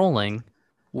rolling or trolling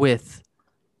with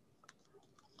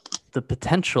the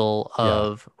potential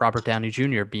of Robert Downey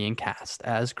Jr. being cast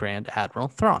as Grand Admiral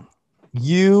Thrawn?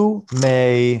 You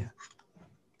may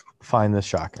find this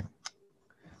shocking,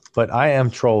 but I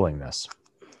am trolling this.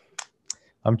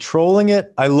 I'm trolling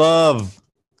it. I love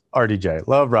RDJ,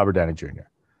 love Robert Downey Jr.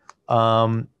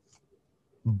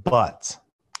 But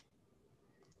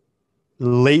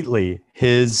lately,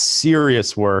 his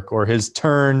serious work, or his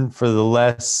turn for the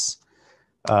less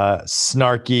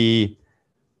snarky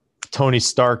Tony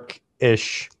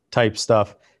Stark-ish type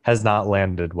stuff, has not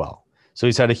landed well. So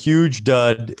he's had a huge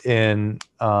dud in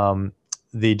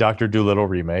the Dr. Dolittle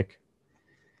remake,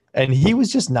 and he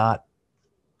was just not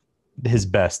his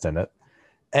best in it.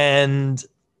 And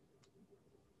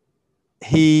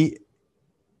he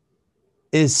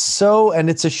is so, and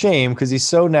it's a shame because he's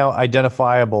so now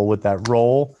identifiable with that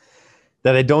role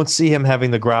that I don't see him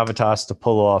having the gravitas to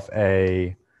pull off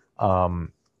a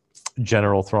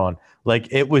General Thrawn. Like,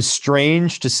 it was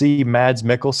strange to see Mads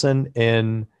Mikkelsen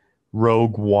in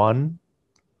Rogue One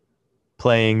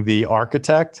playing the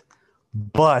architect,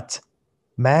 but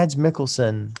Mads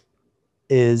Mikkelsen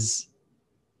is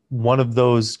one of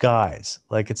those guys.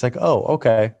 Like, it's like, oh,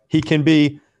 okay, he can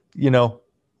be, Le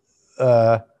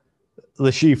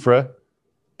Chiffre,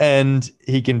 and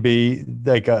he can be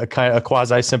like a kind of a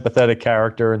quasi-sympathetic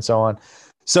character and so on.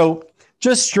 So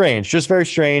just strange, just very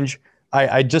strange.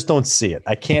 I just don't see it.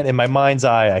 I can't, in my mind's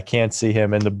eye, I can't see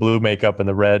him in the blue makeup and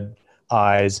the red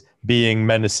eyes being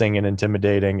menacing and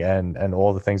intimidating and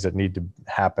all the things that need to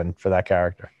happen for that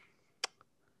character.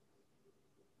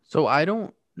 So I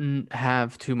don't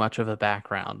have too much of a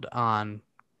background on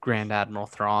Grand Admiral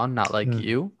Thrawn, not like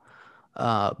you.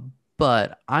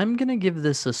 But I'm going to give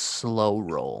this a slow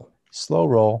roll. Slow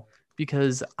roll.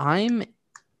 Because I'm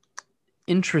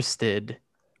interested,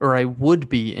 or I would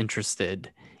be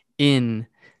interested in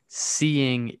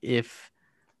seeing if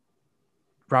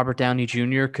Robert Downey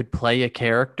Jr. could play a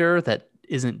character that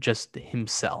isn't just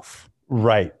himself.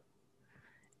 Right.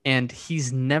 And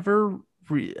he's never,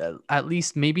 at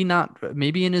least maybe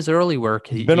in his early work,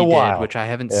 he been a while, which I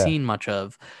haven't seen much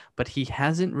of, but he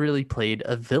hasn't really played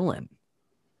a villain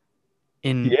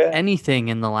in anything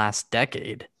in the last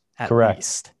decade, at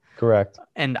least. Correct.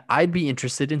 And I'd be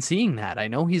interested in seeing that. I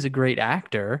know he's a great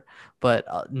actor, but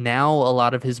now a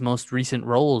lot of his most recent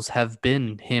roles have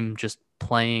been him just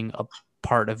playing a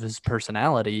part of his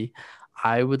personality.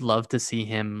 I would love to see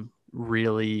him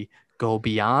really go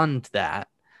beyond that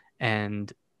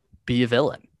and be a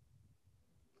villain.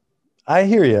 I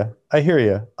hear you.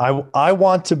 I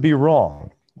want to be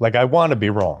wrong. Like, I want to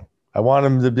be wrong. I want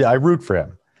him to be, I root for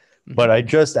him. But I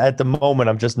just, at the moment,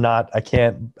 I'm just not, I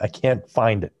can't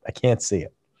find it. I can't see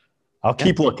it. I'll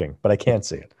keep looking, but I can't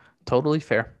see it. Totally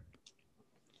fair.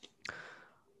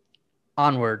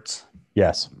 Onwards.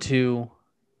 Yes. To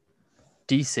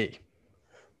DC.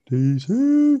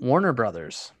 Warner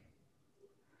Brothers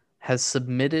has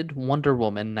submitted Wonder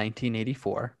Woman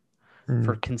 1984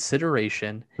 for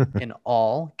consideration in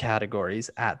all categories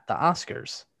at the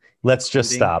Oscars. Let's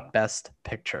just stop. Best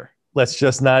Picture. Let's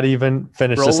just not even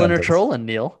finish the sentence. Rolling or trolling,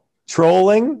 Neil?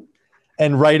 Trolling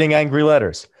and writing angry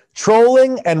letters.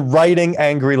 Trolling and writing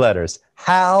angry letters.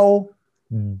 How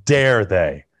dare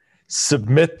they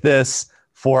submit this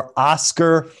for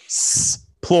Oscar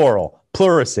plural,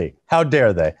 pluracy? How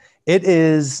dare they? It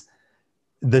is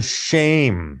the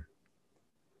shame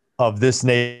of this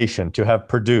nation to have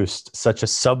produced such a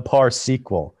subpar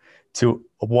sequel to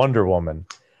Wonder Woman.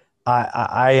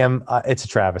 I am. It's a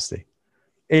travesty.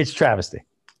 It's travesty.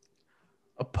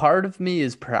 A part of me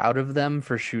is proud of them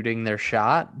for shooting their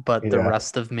shot, but the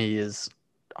rest of me is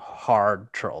hard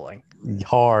trolling.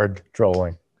 Hard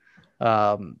trolling.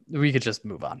 We could just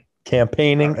move on.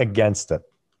 Campaigning against it.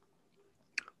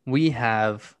 We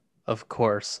have, of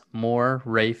course, more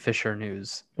Ray Fisher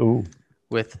news Ooh.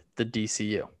 with the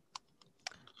DCU.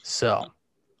 So,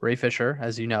 Ray Fisher,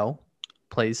 as you know,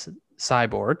 plays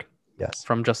Cyborg Yes.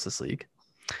 from Justice League.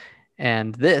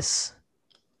 And this,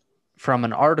 from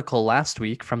an article last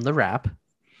week from The Wrap,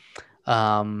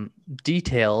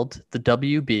 detailed the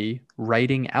WB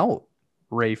writing out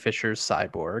Ray Fisher's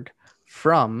Cyborg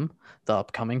from the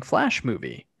upcoming Flash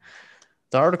movie.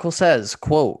 The article says,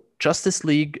 quote, Justice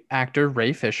League actor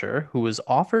Ray Fisher, who was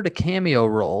offered a cameo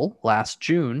role last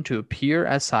June to appear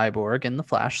as Cyborg in the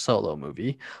Flash solo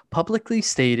movie, publicly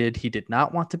stated he did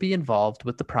not want to be involved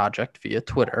with the project via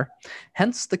Twitter.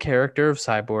 Hence, the character of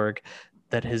Cyborg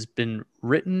that has been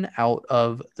written out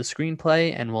of the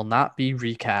screenplay and will not be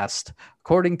recast,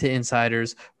 according to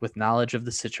insiders with knowledge of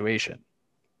the situation.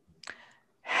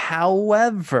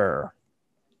 However,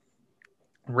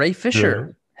 Ray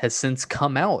Fisher has since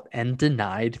come out and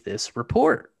denied this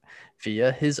report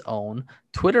via his own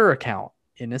Twitter account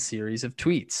in a series of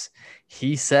tweets.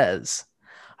 He says,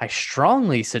 I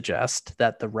strongly suggest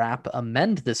that the Wrap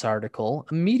amend this article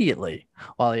immediately.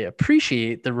 While I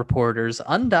appreciate the reporter's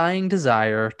undying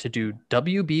desire to do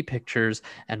WB Pictures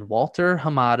and Walter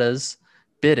Hamada's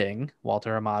bidding,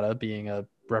 Walter Hamada being a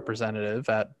representative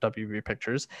at WB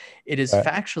Pictures, it is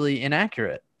factually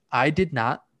inaccurate. I did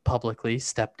not publicly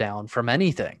step down from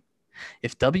anything.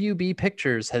 If WB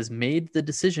Pictures has made the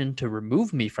decision to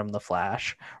remove me from The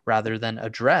Flash rather than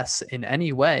address in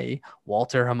any way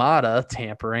Walter Hamada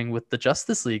tampering with the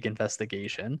Justice League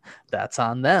investigation, that's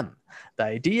on them. The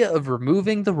idea of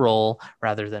removing the role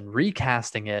rather than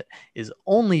recasting it is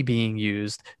only being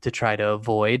used to try to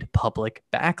avoid public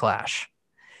backlash.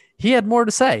 He had more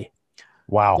to say.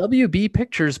 Wow. WB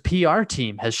Pictures' PR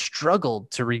team has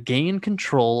struggled to regain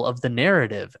control of the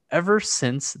narrative ever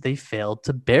since they failed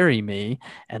to bury me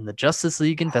and the Justice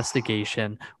League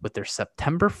investigation with their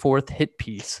September 4th hit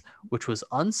piece, which was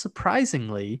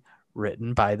unsurprisingly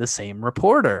written by the same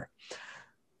reporter.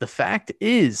 The fact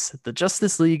is, the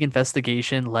Justice League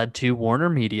investigation led to Warner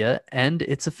Media and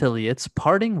its affiliates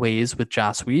parting ways with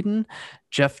Joss Whedon.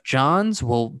 Jeff Johns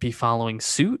will be following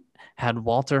suit. Had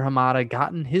Walter Hamada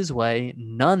gotten his way,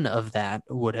 none of that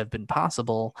would have been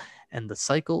possible, and the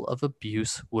cycle of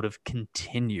abuse would have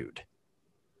continued.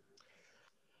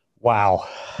 Wow.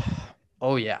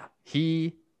 Oh, yeah.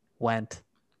 He went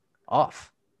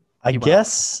off. I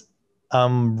guess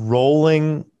I'm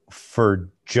rolling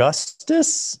for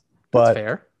justice, but that's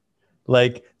fair.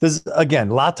 Like, there's, again,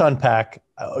 a lot to unpack.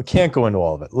 I can't go into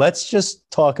all of it. Let's just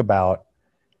talk about,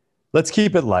 let's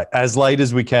keep it light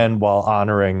as we can while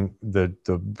honoring the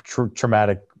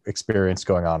traumatic experience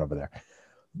going on over there.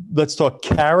 Let's talk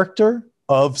character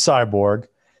of Cyborg,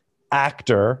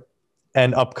 actor,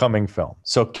 and upcoming film.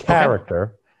 So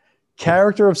character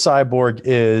of Cyborg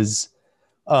is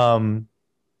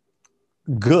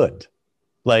good.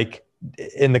 Like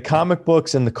in the comic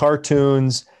books and the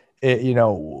cartoons,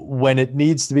 when it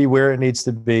needs to be where it needs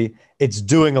to be, it's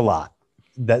doing a lot.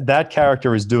 That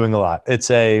character is doing a lot. It's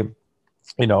the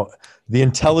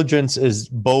intelligence is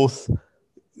both,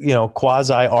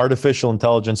 quasi artificial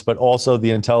intelligence, but also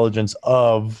the intelligence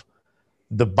of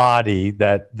the body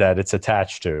that it's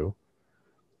attached to.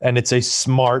 And it's a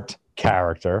smart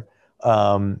character,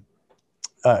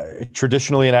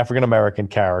 traditionally an African-American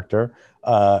character.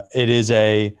 It is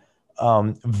a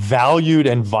valued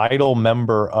and vital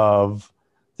member of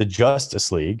the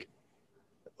Justice League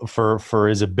for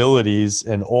his abilities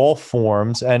in all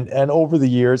forms. And over the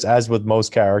years, as with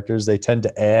most characters, they tend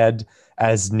to add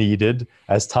as needed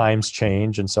as times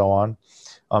change and so on,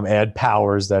 add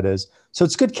powers, that is. So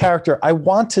it's good character. I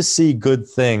want to see good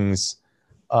things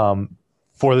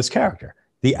for this character.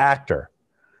 The actor,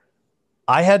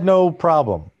 I had no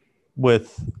problem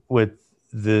with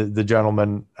the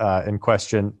gentleman in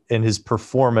question in his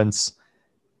performance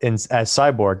as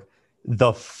Cyborg.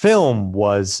 The film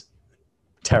was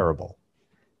terrible,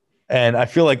 and I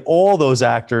feel like all those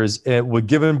actors, would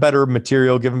given better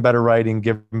material, given better writing,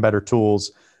 given better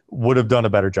tools, would have done a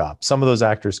better job. Some of those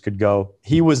actors could go.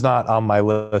 He was not on my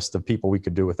list of people we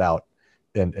could do without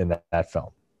in that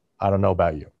film. I don't know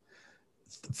about you.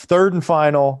 Third and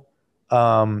final,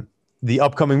 the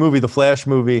upcoming movie, the Flash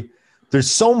movie. There's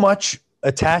so much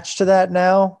attached to that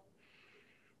now.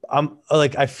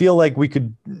 I feel like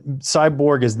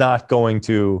Cyborg is not going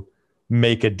to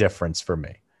make a difference for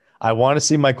me. I want to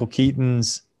see Michael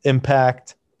Keaton's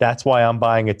impact. That's why I'm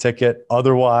buying a ticket.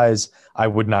 Otherwise, I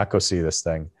would not go see this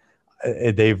thing.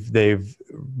 They've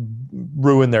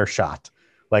ruined their shot.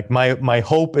 Like my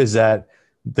hope is that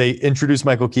they introduce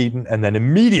Michael Keaton and then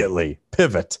immediately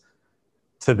pivot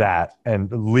to that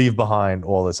and leave behind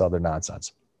all this other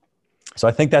nonsense. So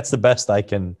I think that's the best I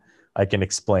can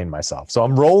explain myself. So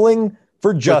I'm rolling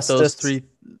for justice. With those three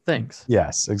things.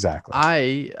 Yes, exactly.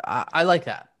 I like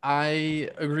that. I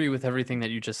agree with everything that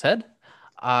you just said.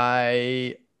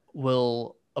 I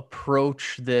will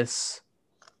approach this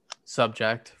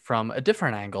subject from a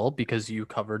different angle because you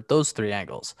covered those three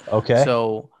angles. Okay.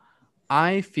 So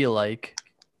I feel like,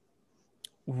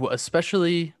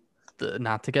 especially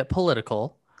not to get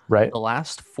political, right. The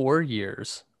last 4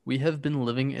 years, we have been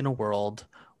living in a world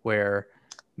where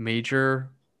major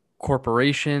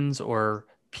corporations or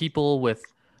people with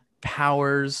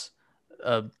powers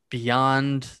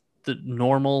beyond the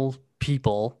normal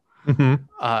people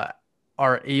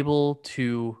are able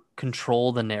to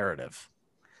control the narrative.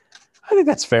 I think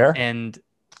that's fair. And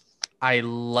I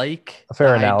like a fair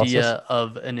the analysis. idea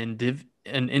of an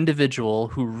individual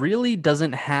who really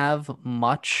doesn't have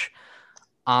much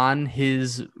on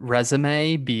his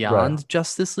resume beyond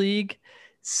Justice League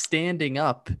standing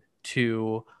up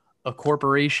to a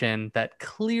corporation that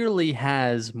clearly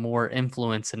has more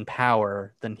influence and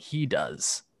power than he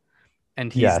does.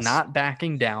 And he's not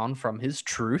backing down from his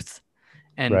truth,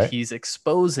 and he's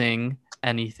exposing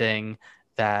anything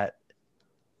that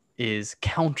is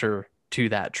counter to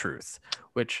that truth,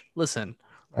 which, listen,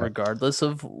 regardless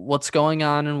of what's going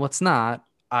on and what's not,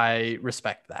 I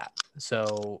respect that.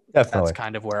 So that's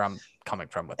kind of where I'm coming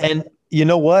from with it. And you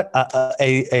know what?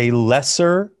 A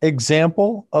lesser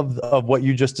example of what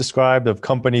you just described of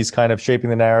companies kind of shaping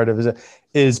the narrative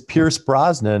is Pierce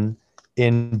Brosnan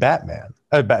in Batman,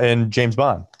 in James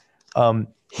Bond.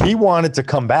 He wanted to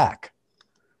come back.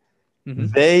 Mm-hmm.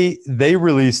 They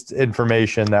released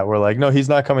information that were like, no, he's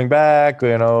not coming back.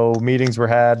 You know, meetings were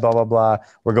had, blah, blah, blah.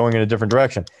 We're going in a different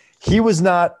direction. He was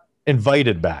not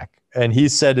invited back. And he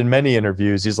said in many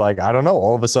interviews, he's like, I don't know.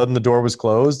 All of a sudden the door was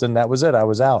closed and that was it. I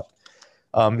was out.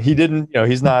 He didn't, you know,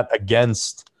 he's not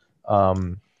against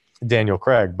Daniel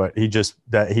Craig, but he's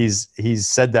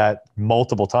said that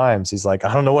multiple times. He's like,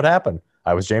 I don't know what happened.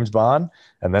 I was James Bond,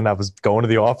 and then I was going to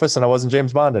the office and I wasn't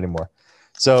James Bond anymore.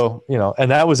 So, you know, and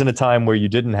that was in a time where you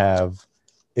didn't have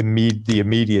the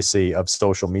immediacy of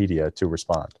social media to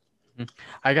respond.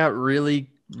 I got really,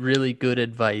 really good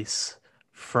advice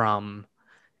from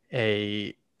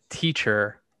a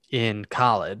teacher in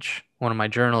college, one of my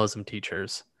journalism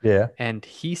teachers. Yeah. And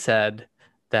he said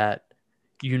that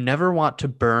you never want to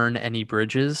burn any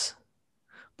bridges,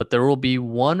 but there will be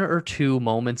 1 or 2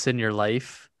 moments in your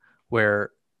life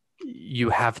where you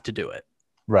have to do it.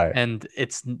 Right. And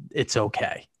it's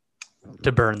okay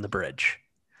to burn the bridge.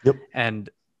 Yep. And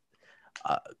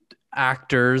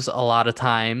actors a lot of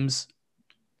times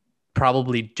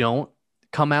probably don't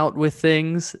come out with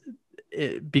things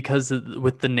because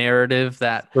with the narrative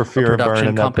that a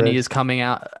production company is coming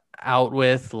out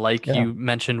with, like you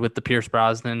mentioned with the Pierce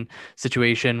Brosnan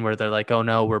situation, where they're like, oh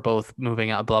no, we're both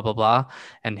moving out, blah, blah, blah.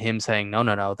 And him saying,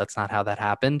 no, that's not how that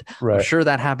happened. Right. I'm sure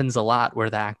that happens a lot where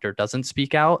the actor doesn't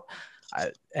speak out.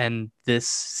 And this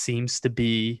seems to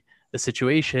be a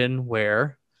situation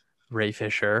where Ray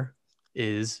Fisher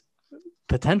is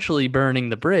potentially burning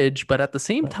the bridge, but at the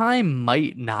same time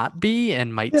might not be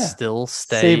and might still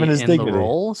stay in the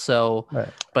role. So,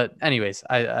 but anyways,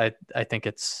 I think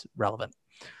it's relevant.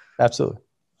 Absolutely.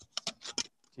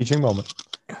 Teaching moment.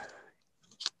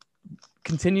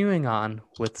 Continuing on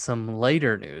with some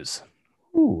lighter news.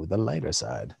 Ooh, the lighter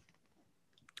side.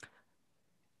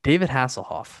 David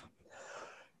Hasselhoff.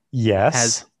 Yes.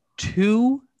 Has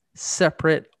 2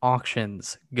 separate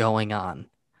auctions going on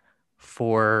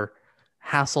for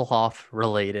Hasselhoff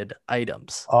related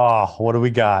items. Oh, what do we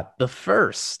got? The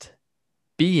first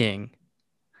being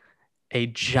a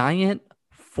giant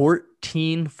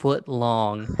 14-foot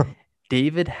long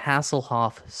David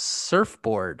Hasselhoff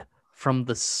surfboard from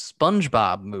the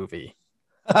SpongeBob movie.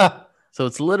 So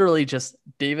it's literally just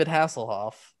David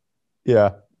Hasselhoff.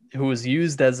 Yeah. Who was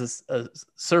used as a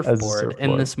surfboard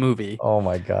in this movie. Oh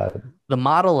my God. The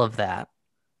model of that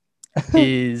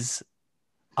is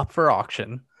up for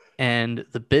auction, and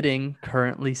the bidding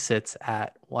currently sits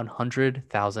at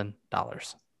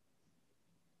 $100,000.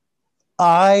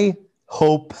 I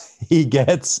hope he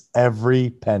gets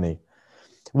every penny.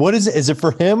 What is it? Is it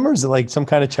for him or is it like some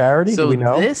kind of charity? So do we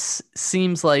know? This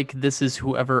seems like this is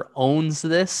whoever owns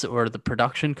this or the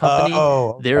production company.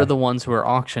 They're the ones who are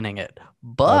auctioning it.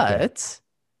 But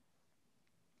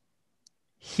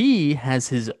he has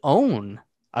his own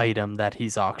item that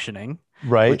he's auctioning,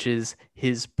 which is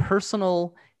his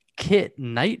personal Kit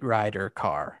Knight Rider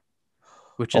car,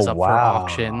 which is up for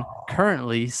auction,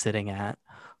 currently sitting at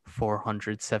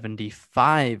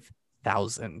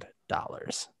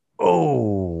 $475,000.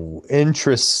 Oh,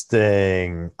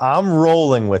 interesting. I'm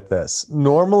rolling with this.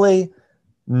 Normally,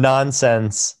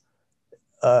 nonsense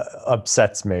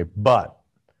upsets me, but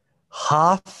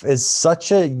Hoff is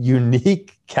such a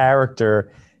unique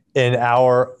character in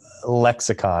our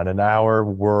lexicon, in our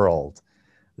world,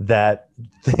 that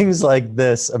things like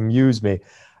this amuse me.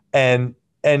 And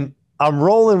I'm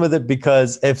rolling with it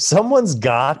because if someone's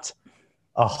got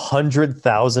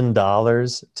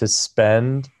 $100,000 to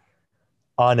spend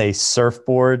on a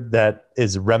surfboard that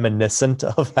is reminiscent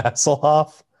of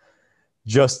Hasselhoff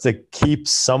just to keep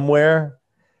somewhere,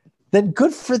 then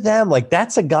good for them. Like,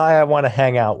 that's a guy I want to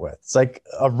hang out with. It's like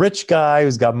a rich guy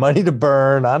who's got money to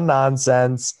burn on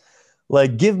nonsense.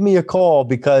 Like, give me a call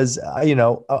because,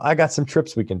 I got some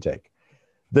trips we can take.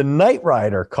 The Knight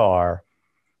Rider car,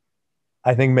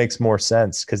 I think, makes more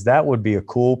sense because that would be a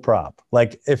cool prop.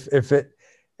 Like,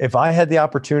 if I had the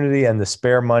opportunity and the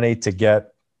spare money to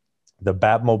get the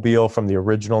Batmobile from the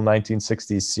original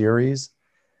 1960s series,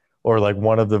 or like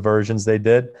one of the versions they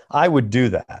did, I would do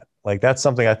that. Like, that's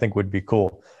something I think would be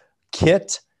cool.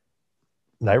 Kit,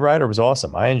 Knight Rider was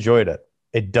awesome. I enjoyed it.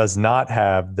 It does not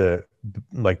have the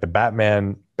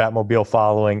Batmobile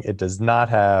following. It does not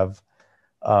have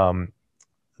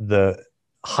the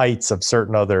heights of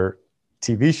certain other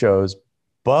TV shows,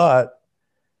 but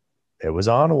it was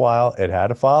on a while. It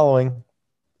had a following.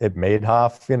 It made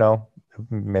Hoff,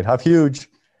 made Hoff huge.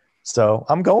 So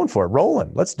I'm going for it.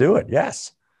 Rolling. Let's do it.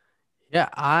 Yes. Yeah,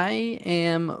 I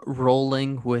am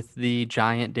rolling with the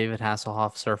giant David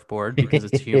Hasselhoff surfboard because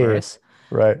it's humorous.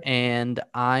 Right. And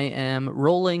I am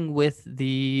rolling with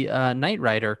the Knight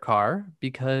Rider car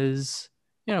because,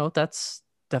 that's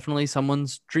definitely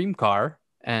someone's dream car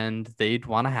and they'd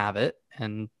want to have it.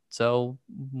 And so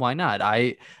why not?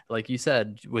 Like you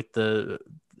said,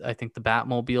 I think the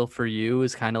Batmobile for you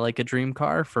is kind of like a dream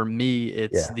car. For me,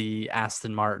 it's the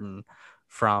Aston Martin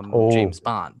from James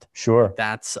Bond. Sure.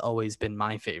 That's always been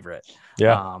my favorite.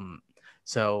 Yeah.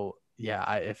 So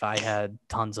yeah, if I had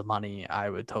tons of money, I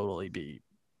would totally be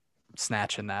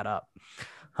snatching that up.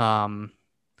 All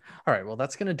right, well,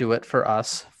 that's going to do it for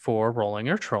us for rolling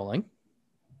or trolling.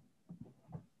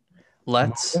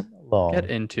 Let's get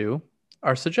into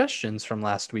our suggestions from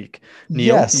last week.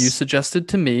 Neil, you suggested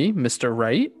to me Mr.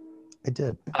 Right. I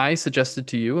did. I suggested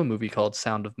to you a movie called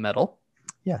Sound of Metal.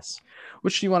 Yes.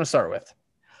 Which do you want to start with?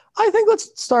 I think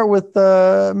let's start with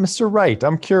Mr. Right.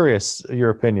 I'm curious your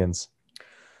opinions.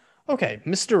 Okay,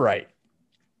 Mr. Right.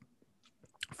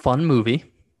 Fun movie.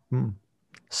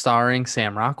 Starring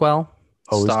Sam Rockwell.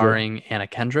 Starring Anna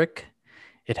Kendrick.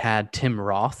 It had Tim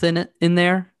Roth in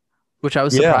there, which I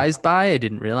was surprised by. I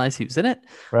didn't realize he was in it.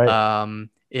 Right.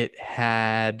 It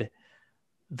had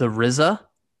the RZA.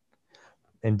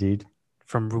 Indeed.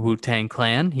 From Wu-Tang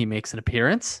Clan. He makes an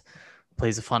appearance.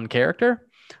 Plays a fun character.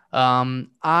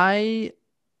 I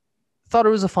thought it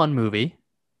was a fun movie.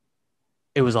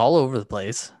 It was all over the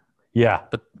place. Yeah.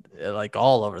 But like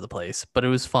all over the place. But it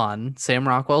was fun. Sam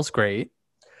Rockwell's great.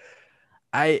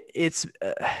 It's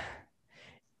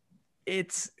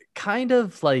kind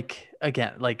of like,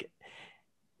 again, like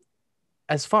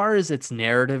as far as its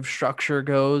narrative structure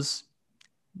goes,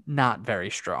 not very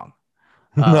strong.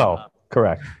 No,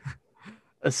 correct.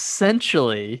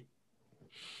 Essentially,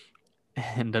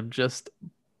 and I'm just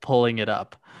pulling it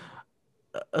up.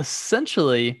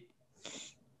 Essentially,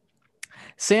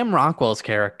 Sam Rockwell's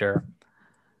character,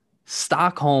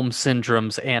 Stockholm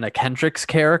Syndrome's Anna Kendrick's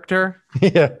character,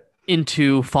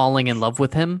 into falling in love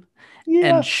with him.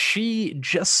 Yeah. And she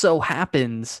just so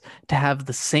happens to have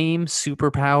the same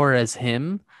superpower as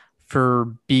him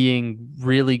for being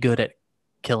really good at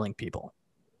killing people.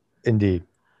 Indeed.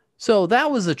 So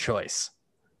that was a choice,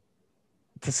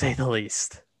 to say the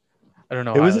least. I don't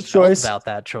know. It was a choice about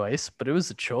that choice, but it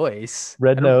was a choice.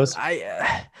 Red nose.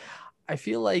 I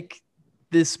feel like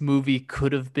this movie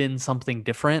could have been something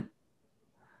different,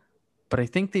 but I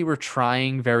think they were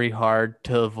trying very hard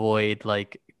to avoid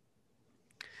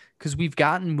because we've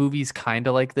gotten movies kind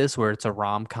of like this where it's a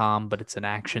rom-com, but it's an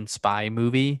action spy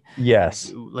movie.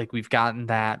 Yes. Like we've gotten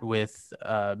that with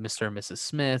Mr. and Mrs.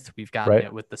 Smith. We've gotten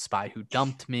it with The Spy Who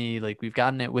Dumped Me. Like we've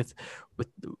gotten it with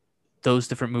those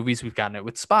different movies. We've gotten it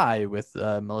with Spy with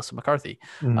Melissa McCarthy.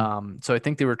 Mm-hmm. So I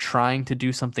think they were trying to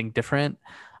do something different.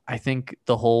 I think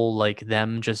the whole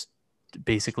them just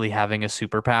basically having a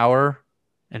superpower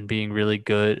and being really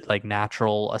good,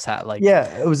 natural,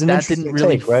 it was an that didn't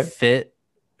really fit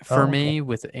for okay. me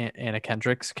with Anna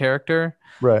Kendrick's character.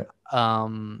 Right.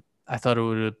 I thought it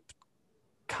would have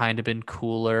kind of been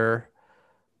cooler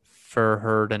for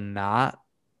her to not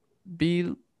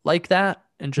be like that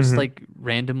and just like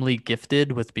randomly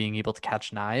gifted with being able to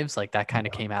catch knives, like that kind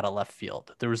of came out of left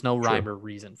field. There was no rhyme or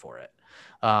reason for it.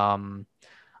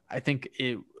 I think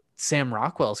Sam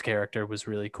Rockwell's character was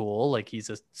really cool. Like he's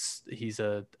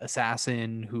a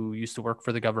assassin who used to work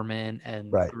for the government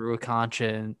and Right. grew a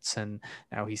conscience, and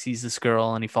now he sees this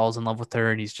girl and he falls in love with her,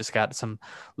 and he's just got some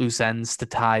loose ends to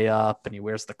tie up, and he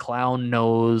wears the clown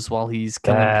nose while he's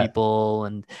killing people,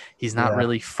 and he's not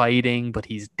really fighting, but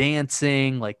he's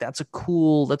dancing. Like that's a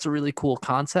really cool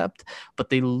concept, but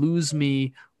they lose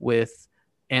me with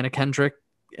Anna Kendrick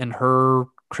and her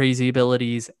crazy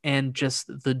abilities and just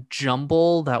the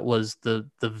jumble that was the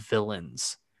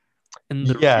villains and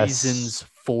the reasons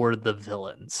for the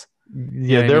villains.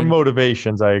 Yeah, their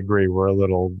motivations, I agree, were a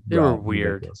little were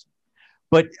weird. Ridiculous.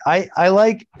 But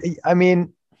I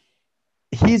mean,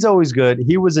 he's always good.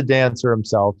 He was a dancer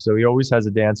himself, so he always has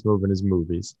a dance move in his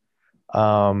movies.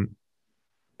 And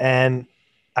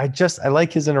I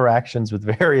like his interactions with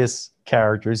various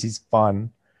characters. He's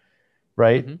fun,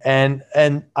 right?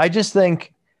 And I just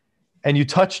think, and you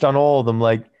touched on all of them,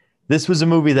 like this was a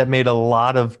movie that made a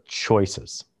lot of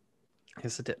choices.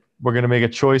 Yes, it did. We're going to make a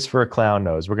choice for a clown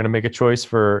nose. We're going to make a choice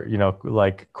for,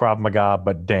 like Krav Maga,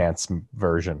 but dance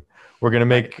version. We're going to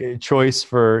make a choice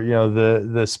for,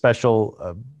 the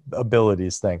special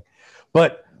abilities thing.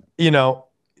 But,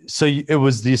 so it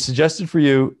was suggested for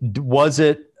you. Was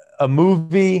it a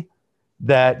movie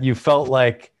that you felt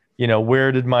like,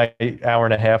 where did my hour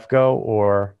and a half go?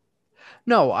 Or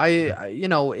no,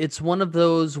 it's one of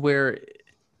those where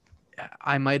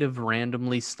I might have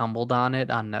randomly stumbled on it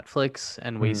on Netflix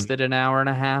and wasted an hour and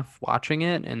a half watching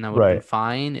it, and that would have been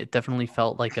fine. It definitely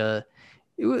felt like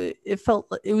it felt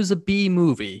like it was a B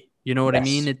movie. You know what I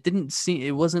mean?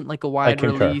 It wasn't like a wide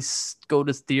release, go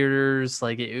to theaters.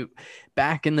 Like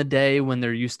back in the day when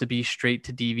there used to be straight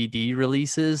to DVD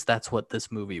releases, that's what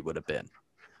this movie would have been.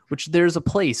 Which there's a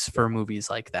place for movies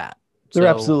like that. There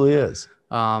absolutely is.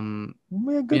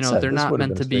 They're not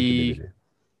meant to be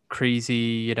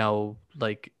crazy,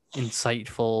 like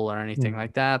insightful or anything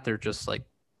like that. They're just like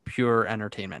pure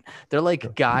entertainment. They're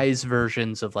like guys'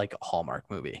 versions of like a Hallmark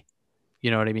movie.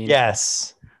 You know what I mean?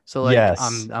 Yes. So like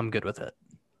I'm good with it.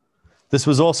 This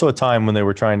was also a time when they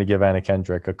were trying to give Anna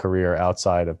Kendrick a career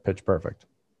outside of Pitch Perfect.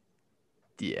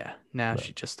 Yeah. Now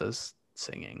she just does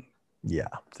singing. Yeah.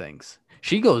 Things.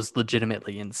 She goes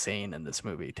legitimately insane in this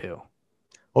movie too.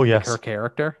 Oh yes. Like her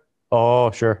character.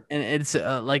 Oh sure. And it's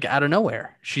like out of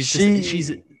nowhere. She's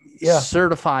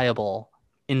certifiable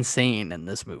insane in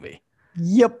this movie.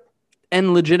 Yep.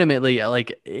 And legitimately,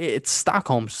 like it's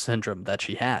Stockholm syndrome that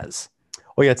she has.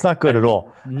 Oh yeah, it's not good at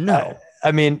all. No.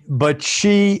 I mean, but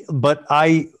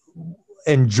I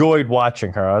enjoyed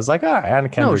watching her. I was like, Anna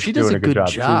Kendrick's doing a good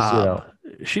job.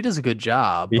 She does a good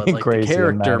job, being but like crazy the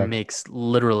character makes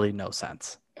literally no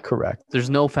sense. Correct. There's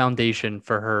no foundation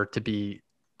for her to be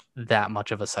that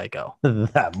much of a psycho.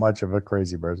 That much of a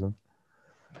crazy person.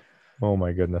 Oh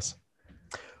my goodness.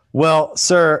 Well,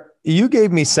 sir, you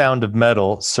gave me Sound of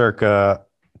Metal circa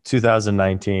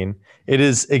 2019. It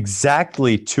is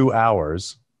exactly 2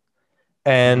 hours.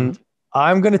 And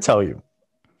I'm going to tell you,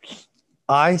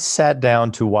 I sat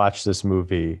down to watch this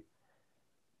movie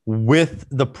with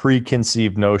the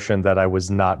preconceived notion that I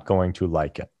was not going to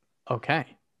like it. Okay.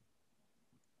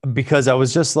 Because I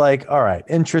was just like, all right,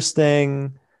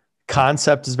 interesting.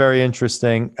 Concept is very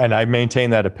interesting. And I maintain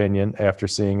that opinion after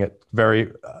seeing it.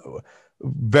 Very,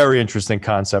 very interesting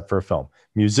concept for a film.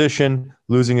 Musician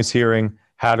losing his hearing.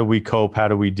 How do we cope? How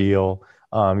do we deal?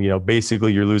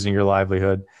 Basically you're losing your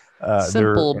livelihood.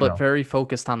 Simple, but very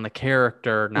focused on the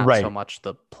character, not so much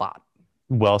the plot.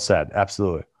 Well said.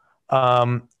 Absolutely.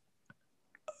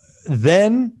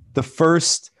 Then the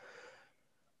first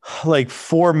like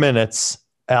 4 minutes,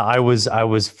 I was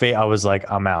like,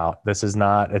 I'm out. This is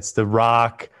not, it's The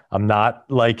Rock. I'm not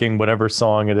liking whatever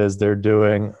song it is they're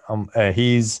doing.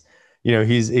 He's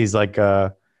like,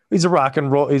 he's a rock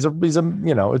and roll. He's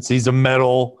a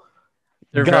metal.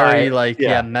 They're guy. very like,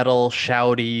 metal,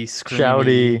 shouty,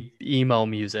 screamy, emo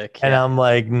music. And I'm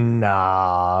like,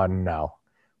 nah, no.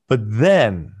 But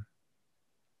then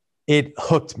it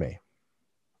hooked me.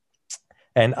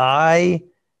 And I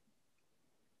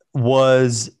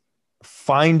was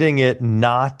finding it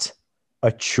not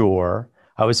a chore.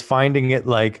 I was finding it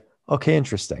like, okay,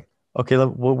 interesting. Okay,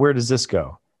 where does this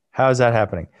go? How is that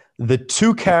happening? The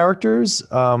two characters,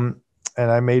 and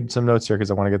I made some notes here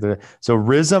because I want to get there. So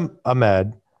Riz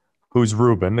Ahmed, who's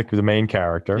Ruben, the main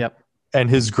character, and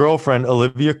his girlfriend,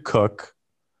 Olivia Cook,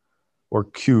 or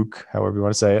Cook, however you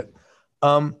want to say it,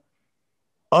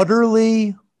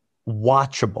 utterly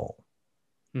watchable.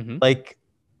 Like,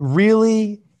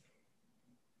 really,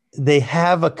 they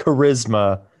have a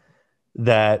charisma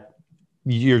that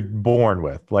you're born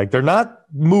with. Like they're not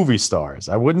movie stars.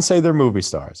 I wouldn't say they're movie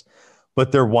stars,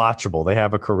 but they're watchable. They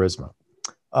have a charisma.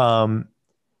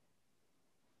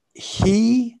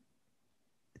 He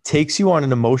takes you on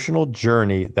an emotional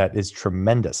journey that is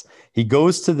tremendous. He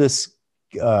goes to this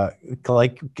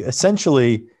like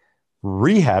essentially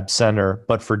rehab center,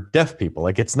 but for deaf people.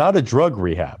 Like it's not a drug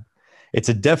rehab. It's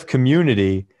a deaf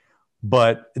community,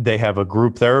 but they have a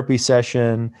group therapy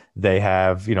session. They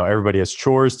have, everybody has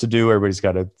chores to do. Everybody's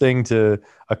got a thing to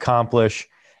accomplish.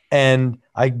 And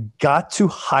I got to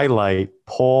highlight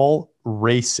Paul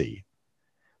Raci,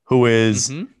 who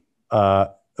is,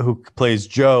 who plays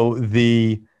Joe,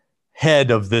 the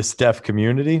head of this deaf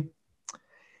community.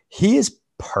 He is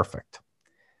perfect.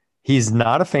 He's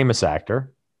not a famous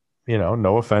actor,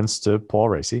 no offense to Paul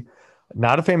Raci,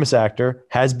 not a famous actor,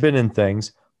 has been in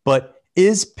things, but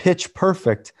is pitch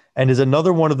perfect and is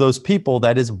another one of those people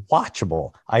that is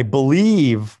watchable. I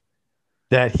believe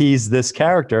that he's this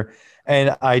character.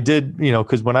 And I did,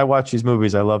 because when I watch these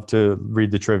movies, I love to read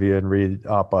the trivia and read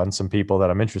up on some people that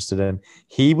I'm interested in.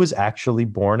 He was actually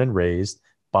born and raised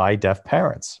by deaf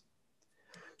parents.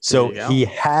 So he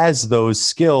has those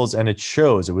skills and it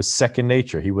shows. It was second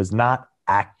nature. He was not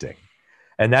acting.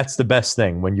 And that's the best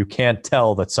thing when you can't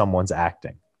tell that someone's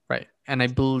acting. Right. And I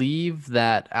believe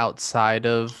that outside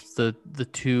of the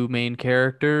two main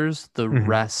characters, the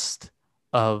rest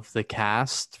of the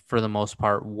cast, for the most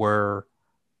part, were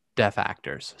deaf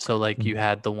actors. So like you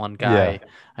had the one guy,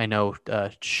 I know,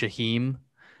 Shaheem.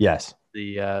 Yes.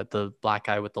 The black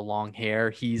guy with the long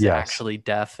hair. He's actually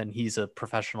deaf and he's a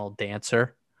professional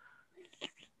dancer.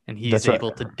 And he's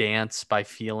able to dance by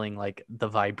feeling like the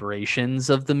vibrations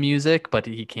of the music, but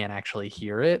he can't actually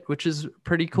hear it, which is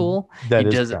pretty cool. He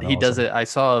does it. I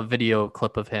saw a video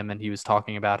clip of him and he was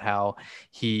talking about how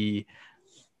he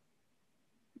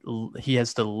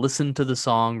has to listen to the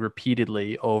song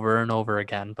repeatedly over and over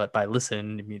again. But by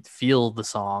listen, you mean feel the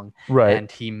song. Right. And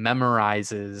he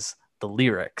memorizes the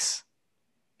lyrics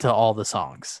to all the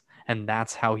songs. And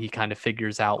that's how he kind of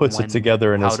figures out puts it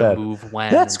together in his head. Move when.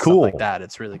 That's cool. Like that.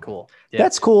 It's really cool. Yeah.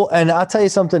 That's cool. And I'll tell you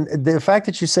something. The fact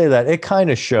that you say that, it kind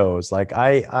of shows. Like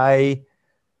I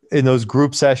in those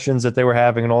group sessions that they were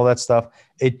having and all that stuff,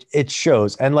 it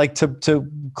shows. And like to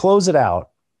close it out,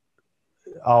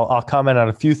 I'll comment on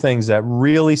a few things that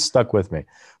really stuck with me.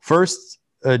 First,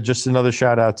 just another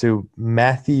shout out to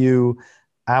Matthew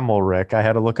Amalric. I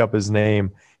had to look up his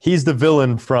name. He's the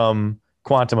villain from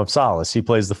Quantum of Solace. He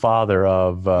plays the father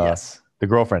of the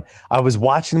girlfriend. I was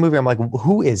watching the movie. I'm like,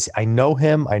 who is? I know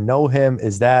him.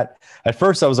 Is that? At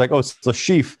first, I was like, oh, it's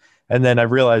Lashif, and then I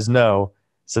realized no.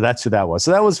 So that's who that was. So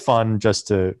that was fun just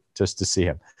to see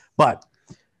him. But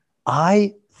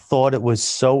I thought it was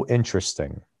so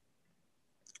interesting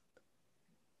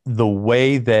the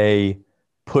way they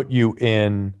put you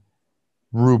in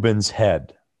Ruben's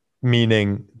head,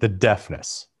 meaning the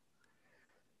deafness.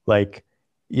 Like,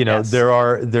 there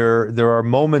are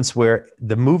moments where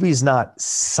the movie's not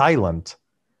silent,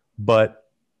 but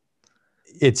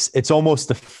it's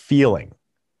almost a feeling.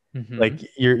 Like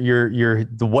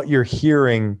what you're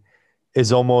hearing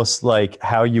is almost like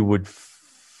how you would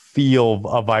feel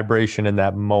a vibration in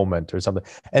that moment or something.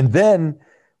 And then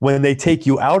when they take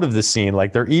you out of the scene,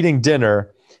 like they're eating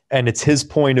dinner and it's his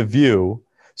point of view,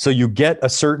 so you get a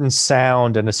certain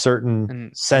sound and a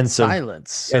certain sense of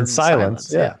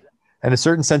silence. Yeah. And a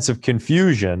certain sense of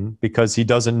confusion because he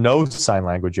doesn't know sign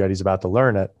language yet. He's about to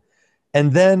learn it.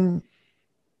 And then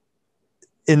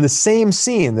in the same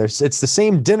scene, it's the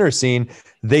same dinner scene.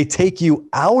 They take you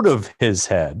out of his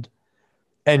head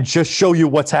and just show you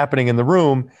what's happening in the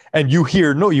room. And you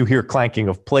hear clanking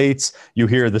of plates. You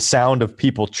hear the sound of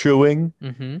people chewing,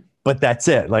 but that's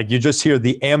it. Like you just hear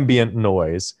the ambient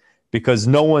noise because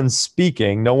no one's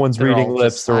speaking. No one's reading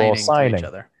lips. They're all signing. Each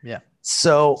other. Yeah.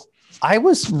 So I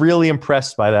was really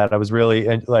impressed by that. I was really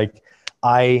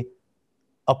I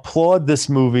applaud this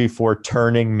movie for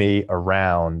turning me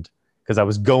around because I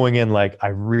was going in like, I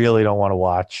really don't want to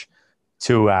watch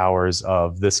 2 hours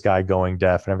of this guy going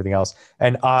deaf and everything else.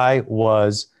 And I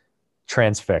was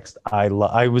transfixed. I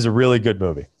was a really good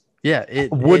movie. Yeah.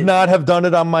 Would not have done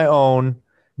it on my own.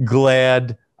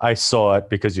 Glad I saw it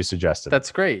because you suggested it.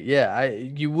 That's great. Yeah.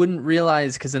 You wouldn't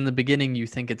realize because in the beginning you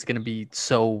think it's going to be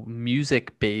so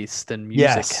music based and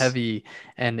music heavy,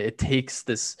 and it takes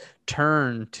this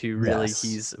turn to really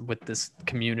he's with this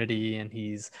community and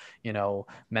he's,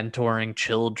 mentoring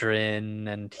children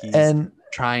and he's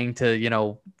trying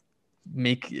to,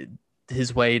 make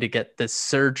his way to get this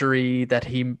surgery that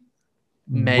he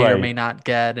may or may Right. not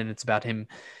get, and it's about him.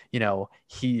 The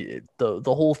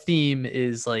whole theme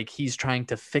is like he's trying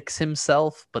to fix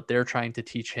himself, but they're trying to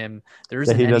teach him there That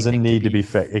isn't he doesn't anything need to be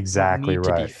fixed. fixed. Exactly Need to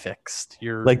be right. fixed.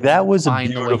 You're Like that was a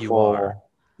fine the way you are. beautiful,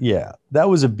 yeah, that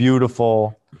was a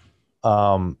beautiful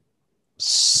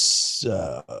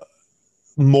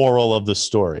moral of the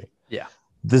story. Yeah.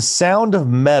 The Sound of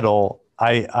Metal,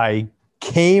 I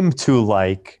came to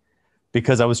like,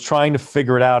 because I was trying to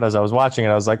figure it out as I was watching it.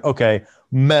 I was like, okay,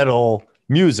 metal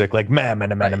music, like man,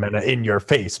 in your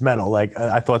face, metal. Like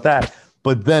I thought that,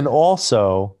 but then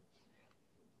also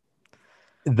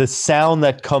the sound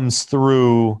that comes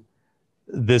through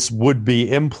this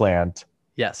would-be implant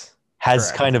Yes. has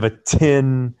Correct. kind of a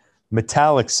tin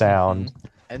metallic sound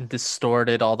and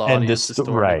distorted all the and audience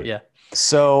distorted. right. Yeah.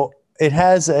 So it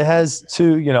has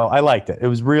two, I liked it. It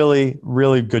was really,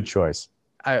 really good choice.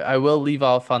 I will leave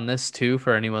off on this too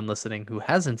for anyone listening who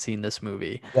hasn't seen this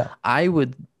movie. Yeah. I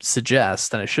would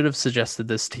suggest, and I should have suggested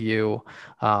this to you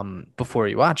before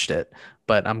you watched it,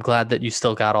 but I'm glad that you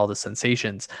still got all the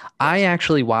sensations. I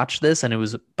actually watched this, and it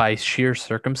was by sheer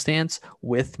circumstance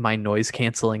with my noise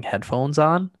canceling headphones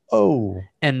on. Oh.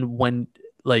 And when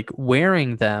like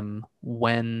wearing them,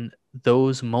 when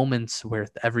those moments where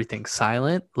everything's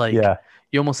silent, like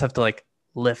you almost have to like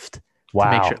lift to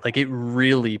make sure, like it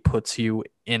really puts you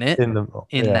in it in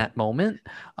that moment.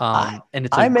 And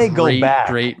it's a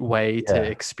great way to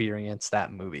experience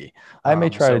that movie. I may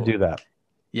try to do that.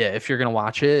 Yeah, if you're gonna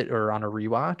watch it or on a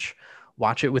rewatch,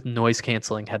 watch it with noise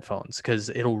canceling headphones, because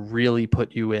it'll really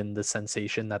put you in the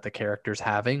sensation that the character's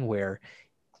having, where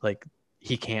like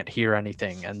he can't hear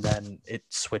anything, and then it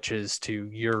switches to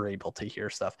you're able to hear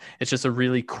stuff. It's just a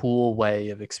really cool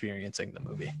way of experiencing the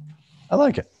movie. I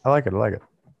like it.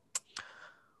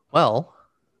 Well,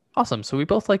 awesome. So we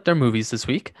both liked our movies this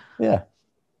week. Yeah.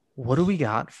 What do we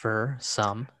got for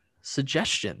some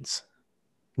suggestions?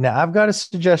 Now, I've got a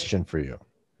suggestion for you,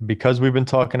 because we've been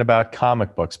talking about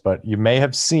comic books, but you may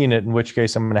have seen it, in which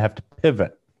case I'm going to have to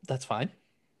pivot. That's fine.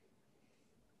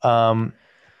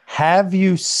 Have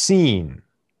you seen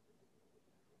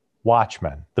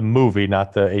Watchmen, the movie,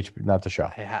 not the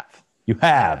show? I have. You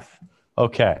have?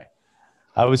 Okay.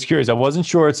 I was curious. I wasn't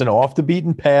sure. It's an off the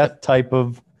beaten path type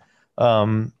of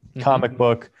comic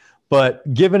book,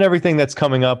 but given everything that's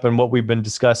coming up and what we've been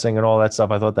discussing and all that stuff,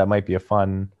 I thought that might be a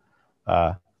fun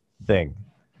thing,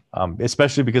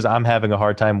 especially because I'm having a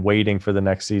hard time waiting for the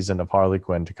next season of Harley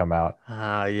Quinn to come out.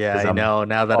 Yeah, I know.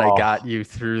 Now that I got you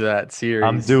through that series,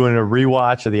 I'm doing a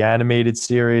rewatch of the animated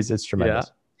series. It's tremendous.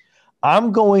 Yeah.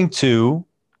 I'm going to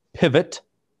pivot.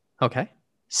 Okay.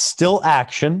 Still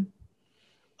action.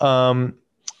 Early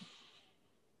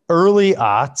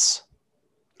aughts.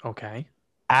 Okay.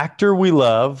 Actor we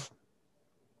love.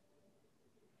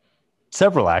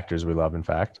 Several actors we love, in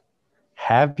fact.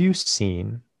 Have you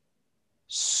seen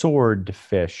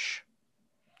Swordfish?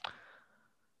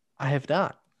 I have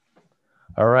not.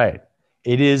 All right.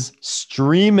 It is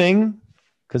streaming,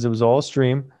 because it was all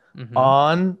stream,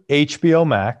 on HBO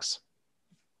Max.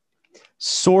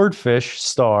 Swordfish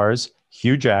stars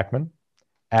Hugh Jackman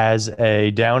as a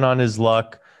down on his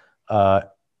luck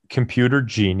computer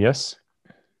genius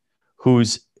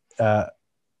whose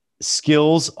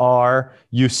skills are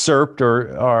usurped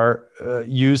or are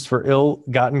used for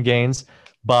ill-gotten gains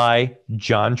by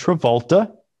John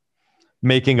Travolta,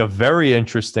 making a very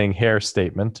interesting hair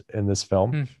statement in this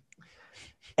film,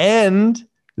 and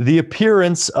the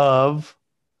appearance of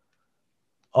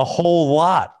a whole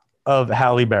lot of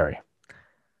Halle Berry.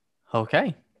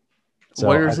 Okay. So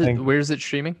where's it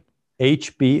streaming?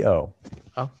 HBO.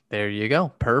 Oh, there you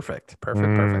go. Perfect.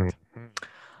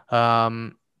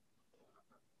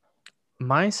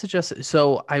 My suggestion.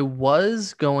 So I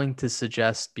was going to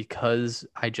suggest, because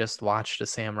I just watched a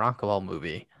Sam Rockwell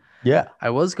movie. Yeah. I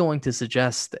was going to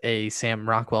suggest a Sam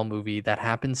Rockwell movie that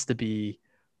happens to be,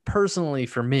 personally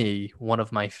for me, one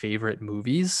of my favorite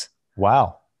movies.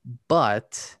 Wow.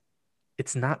 But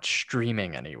it's not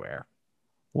streaming anywhere.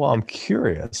 Well, I'm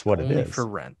curious what it is. Only for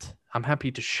rent. I'm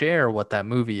happy to share what that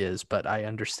movie is, but I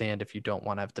understand if you don't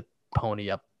want to have to pony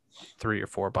up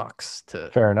 $3 or $4 to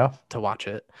fair enough to watch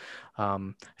it.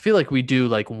 I feel like we do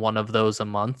like one of those a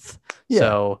month. Yeah.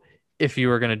 So if you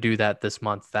were going to do that this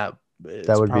month, that would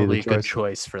probably be a good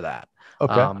choice for that.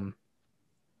 Okay.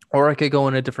 Or I could go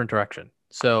in a different direction.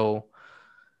 So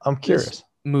I'm curious. This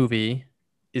movie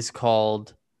is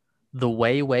called The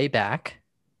Way Back.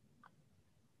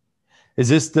 Is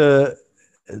this the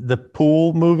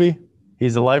pool movie?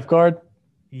 He's a lifeguard?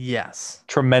 Yes.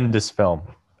 Tremendous film.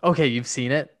 Okay, you've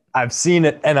seen it? I've seen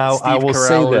it, and I will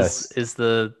Carell say this. is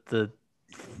the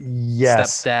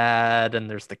Yes. stepdad, and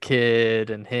there's the kid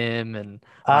and him and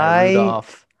Maya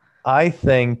Rudolph. I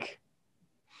think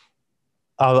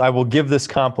I will give this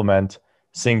compliment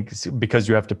because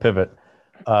you have to pivot.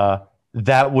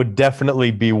 That would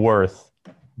definitely be worth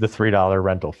the $3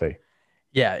 rental fee.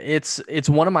 Yeah, it's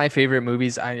one of my favorite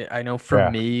movies. I know for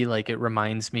me, like it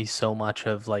reminds me so much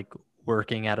of like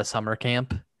working at a summer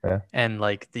camp. Yeah. And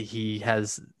like he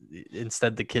has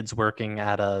instead the kid's working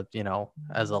at a,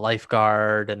 as a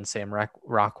lifeguard, and Sam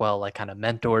Rockwell like kind of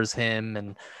mentors him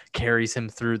and carries him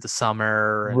through the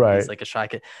summer, and he's like a shy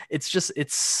kid.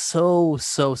 It's so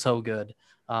good.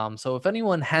 So if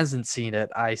anyone hasn't seen it,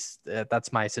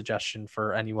 that's my suggestion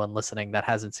for anyone listening that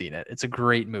hasn't seen it. It's a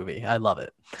great movie. I love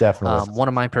it. Definitely. One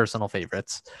of my personal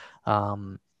favorites.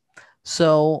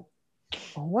 So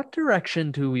what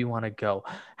direction do we want to go?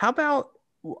 How about,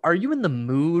 are you in the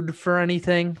mood for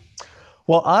anything?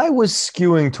 Well, I was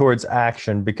skewing towards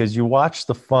action because you watched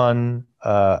the fun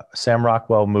Sam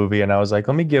Rockwell movie, and I was like,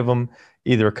 let me give him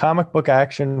either a comic book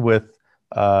action with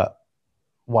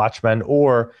Watchmen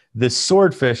or this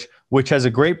Swordfish, which has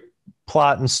a great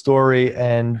plot and story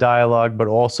and dialogue, but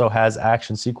also has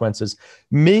action sequences.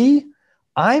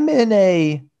 I'm in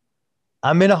a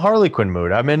Harley Quinn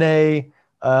mood. I'm in a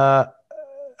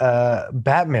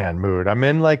Batman mood. I'm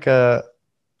in like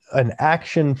an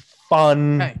action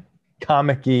fun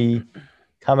comic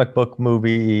book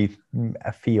movie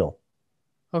feel.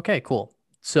 Okay, cool.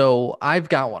 So I've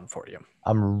got one for you.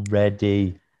 I'm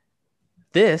ready.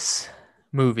 This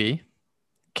movie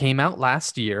came out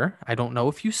last year. I don't know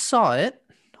if you saw it.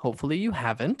 Hopefully you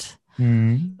haven't.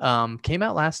 Came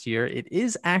out last year. It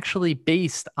is actually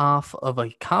based off of a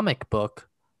comic book,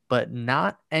 but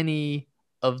not any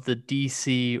of the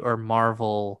DC or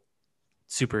Marvel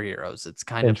superheroes. It's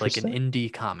kind of like an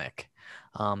indie comic.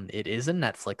 It is a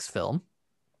Netflix film.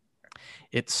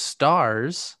 It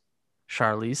stars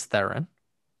Charlize Theron.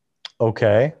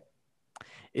 Okay.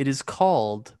 It is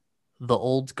called The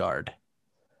Old Guard.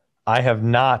 I have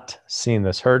not seen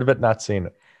this. Heard of it, not seen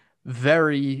it.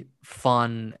 Very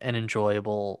fun and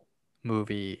enjoyable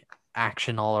movie.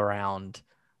 Action all around.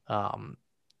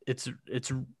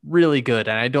 It's really good,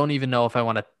 and I don't even know if I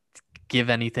want to give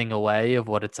anything away of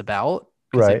what it's about.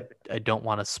 Right. I don't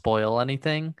want to spoil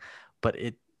anything, but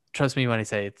trust me when I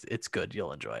say it's good.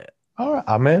 You'll enjoy it. All right,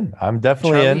 I'm in. I'm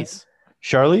definitely in.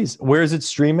 Charlize, where is it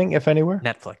streaming, if anywhere?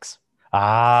 Netflix. It's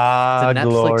a Netflix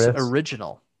glorious.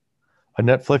 original. A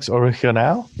Netflix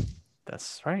original?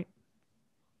 That's right.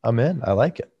 I'm in. I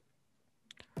like it.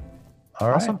 All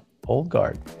awesome. Right. Old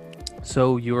Guard.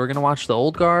 So you are going to watch The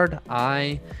Old Guard.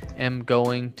 I am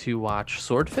going to watch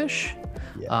Swordfish.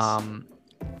 Yes.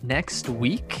 Next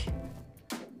week,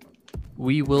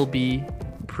 we will be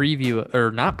we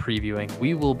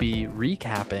will be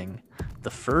recapping the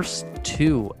first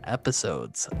 2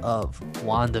 episodes of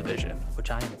WandaVision, which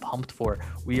I am pumped for.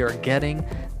 We are getting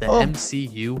the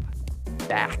MCU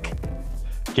back.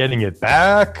 Getting it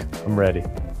back. I'm ready.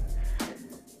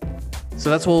 So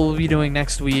that's what we'll be doing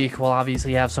next week. We'll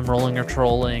obviously have some rolling or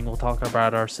trolling. We'll talk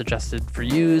about our suggested for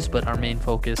yous, but our main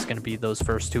focus is going to be those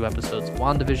first 2 episodes of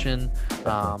WandaVision.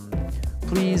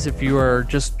 Please, if you are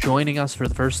just joining us for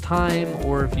the first time,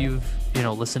 or if you've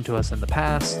listened to us in the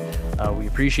past, we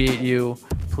appreciate you.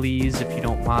 Please, if you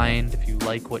don't mind, if you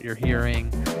like what you're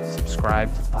hearing,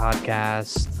 subscribe to the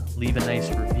podcast, leave a nice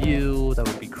review. That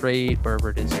would be great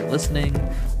wherever it is you're listening.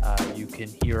 You can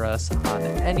hear us on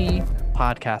any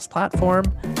podcast platform,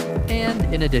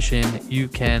 and in addition, you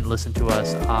can listen to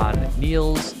us on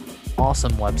Neil's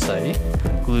awesome website,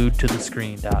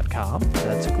 gluedtothescreen.com.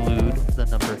 That's glued the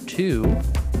number 2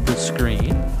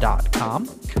 thescreen.com.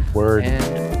 Word.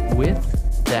 And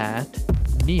with that,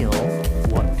 Neil,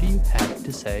 what do you have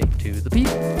to say to the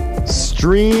people?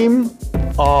 Stream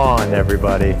on,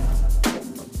 everybody.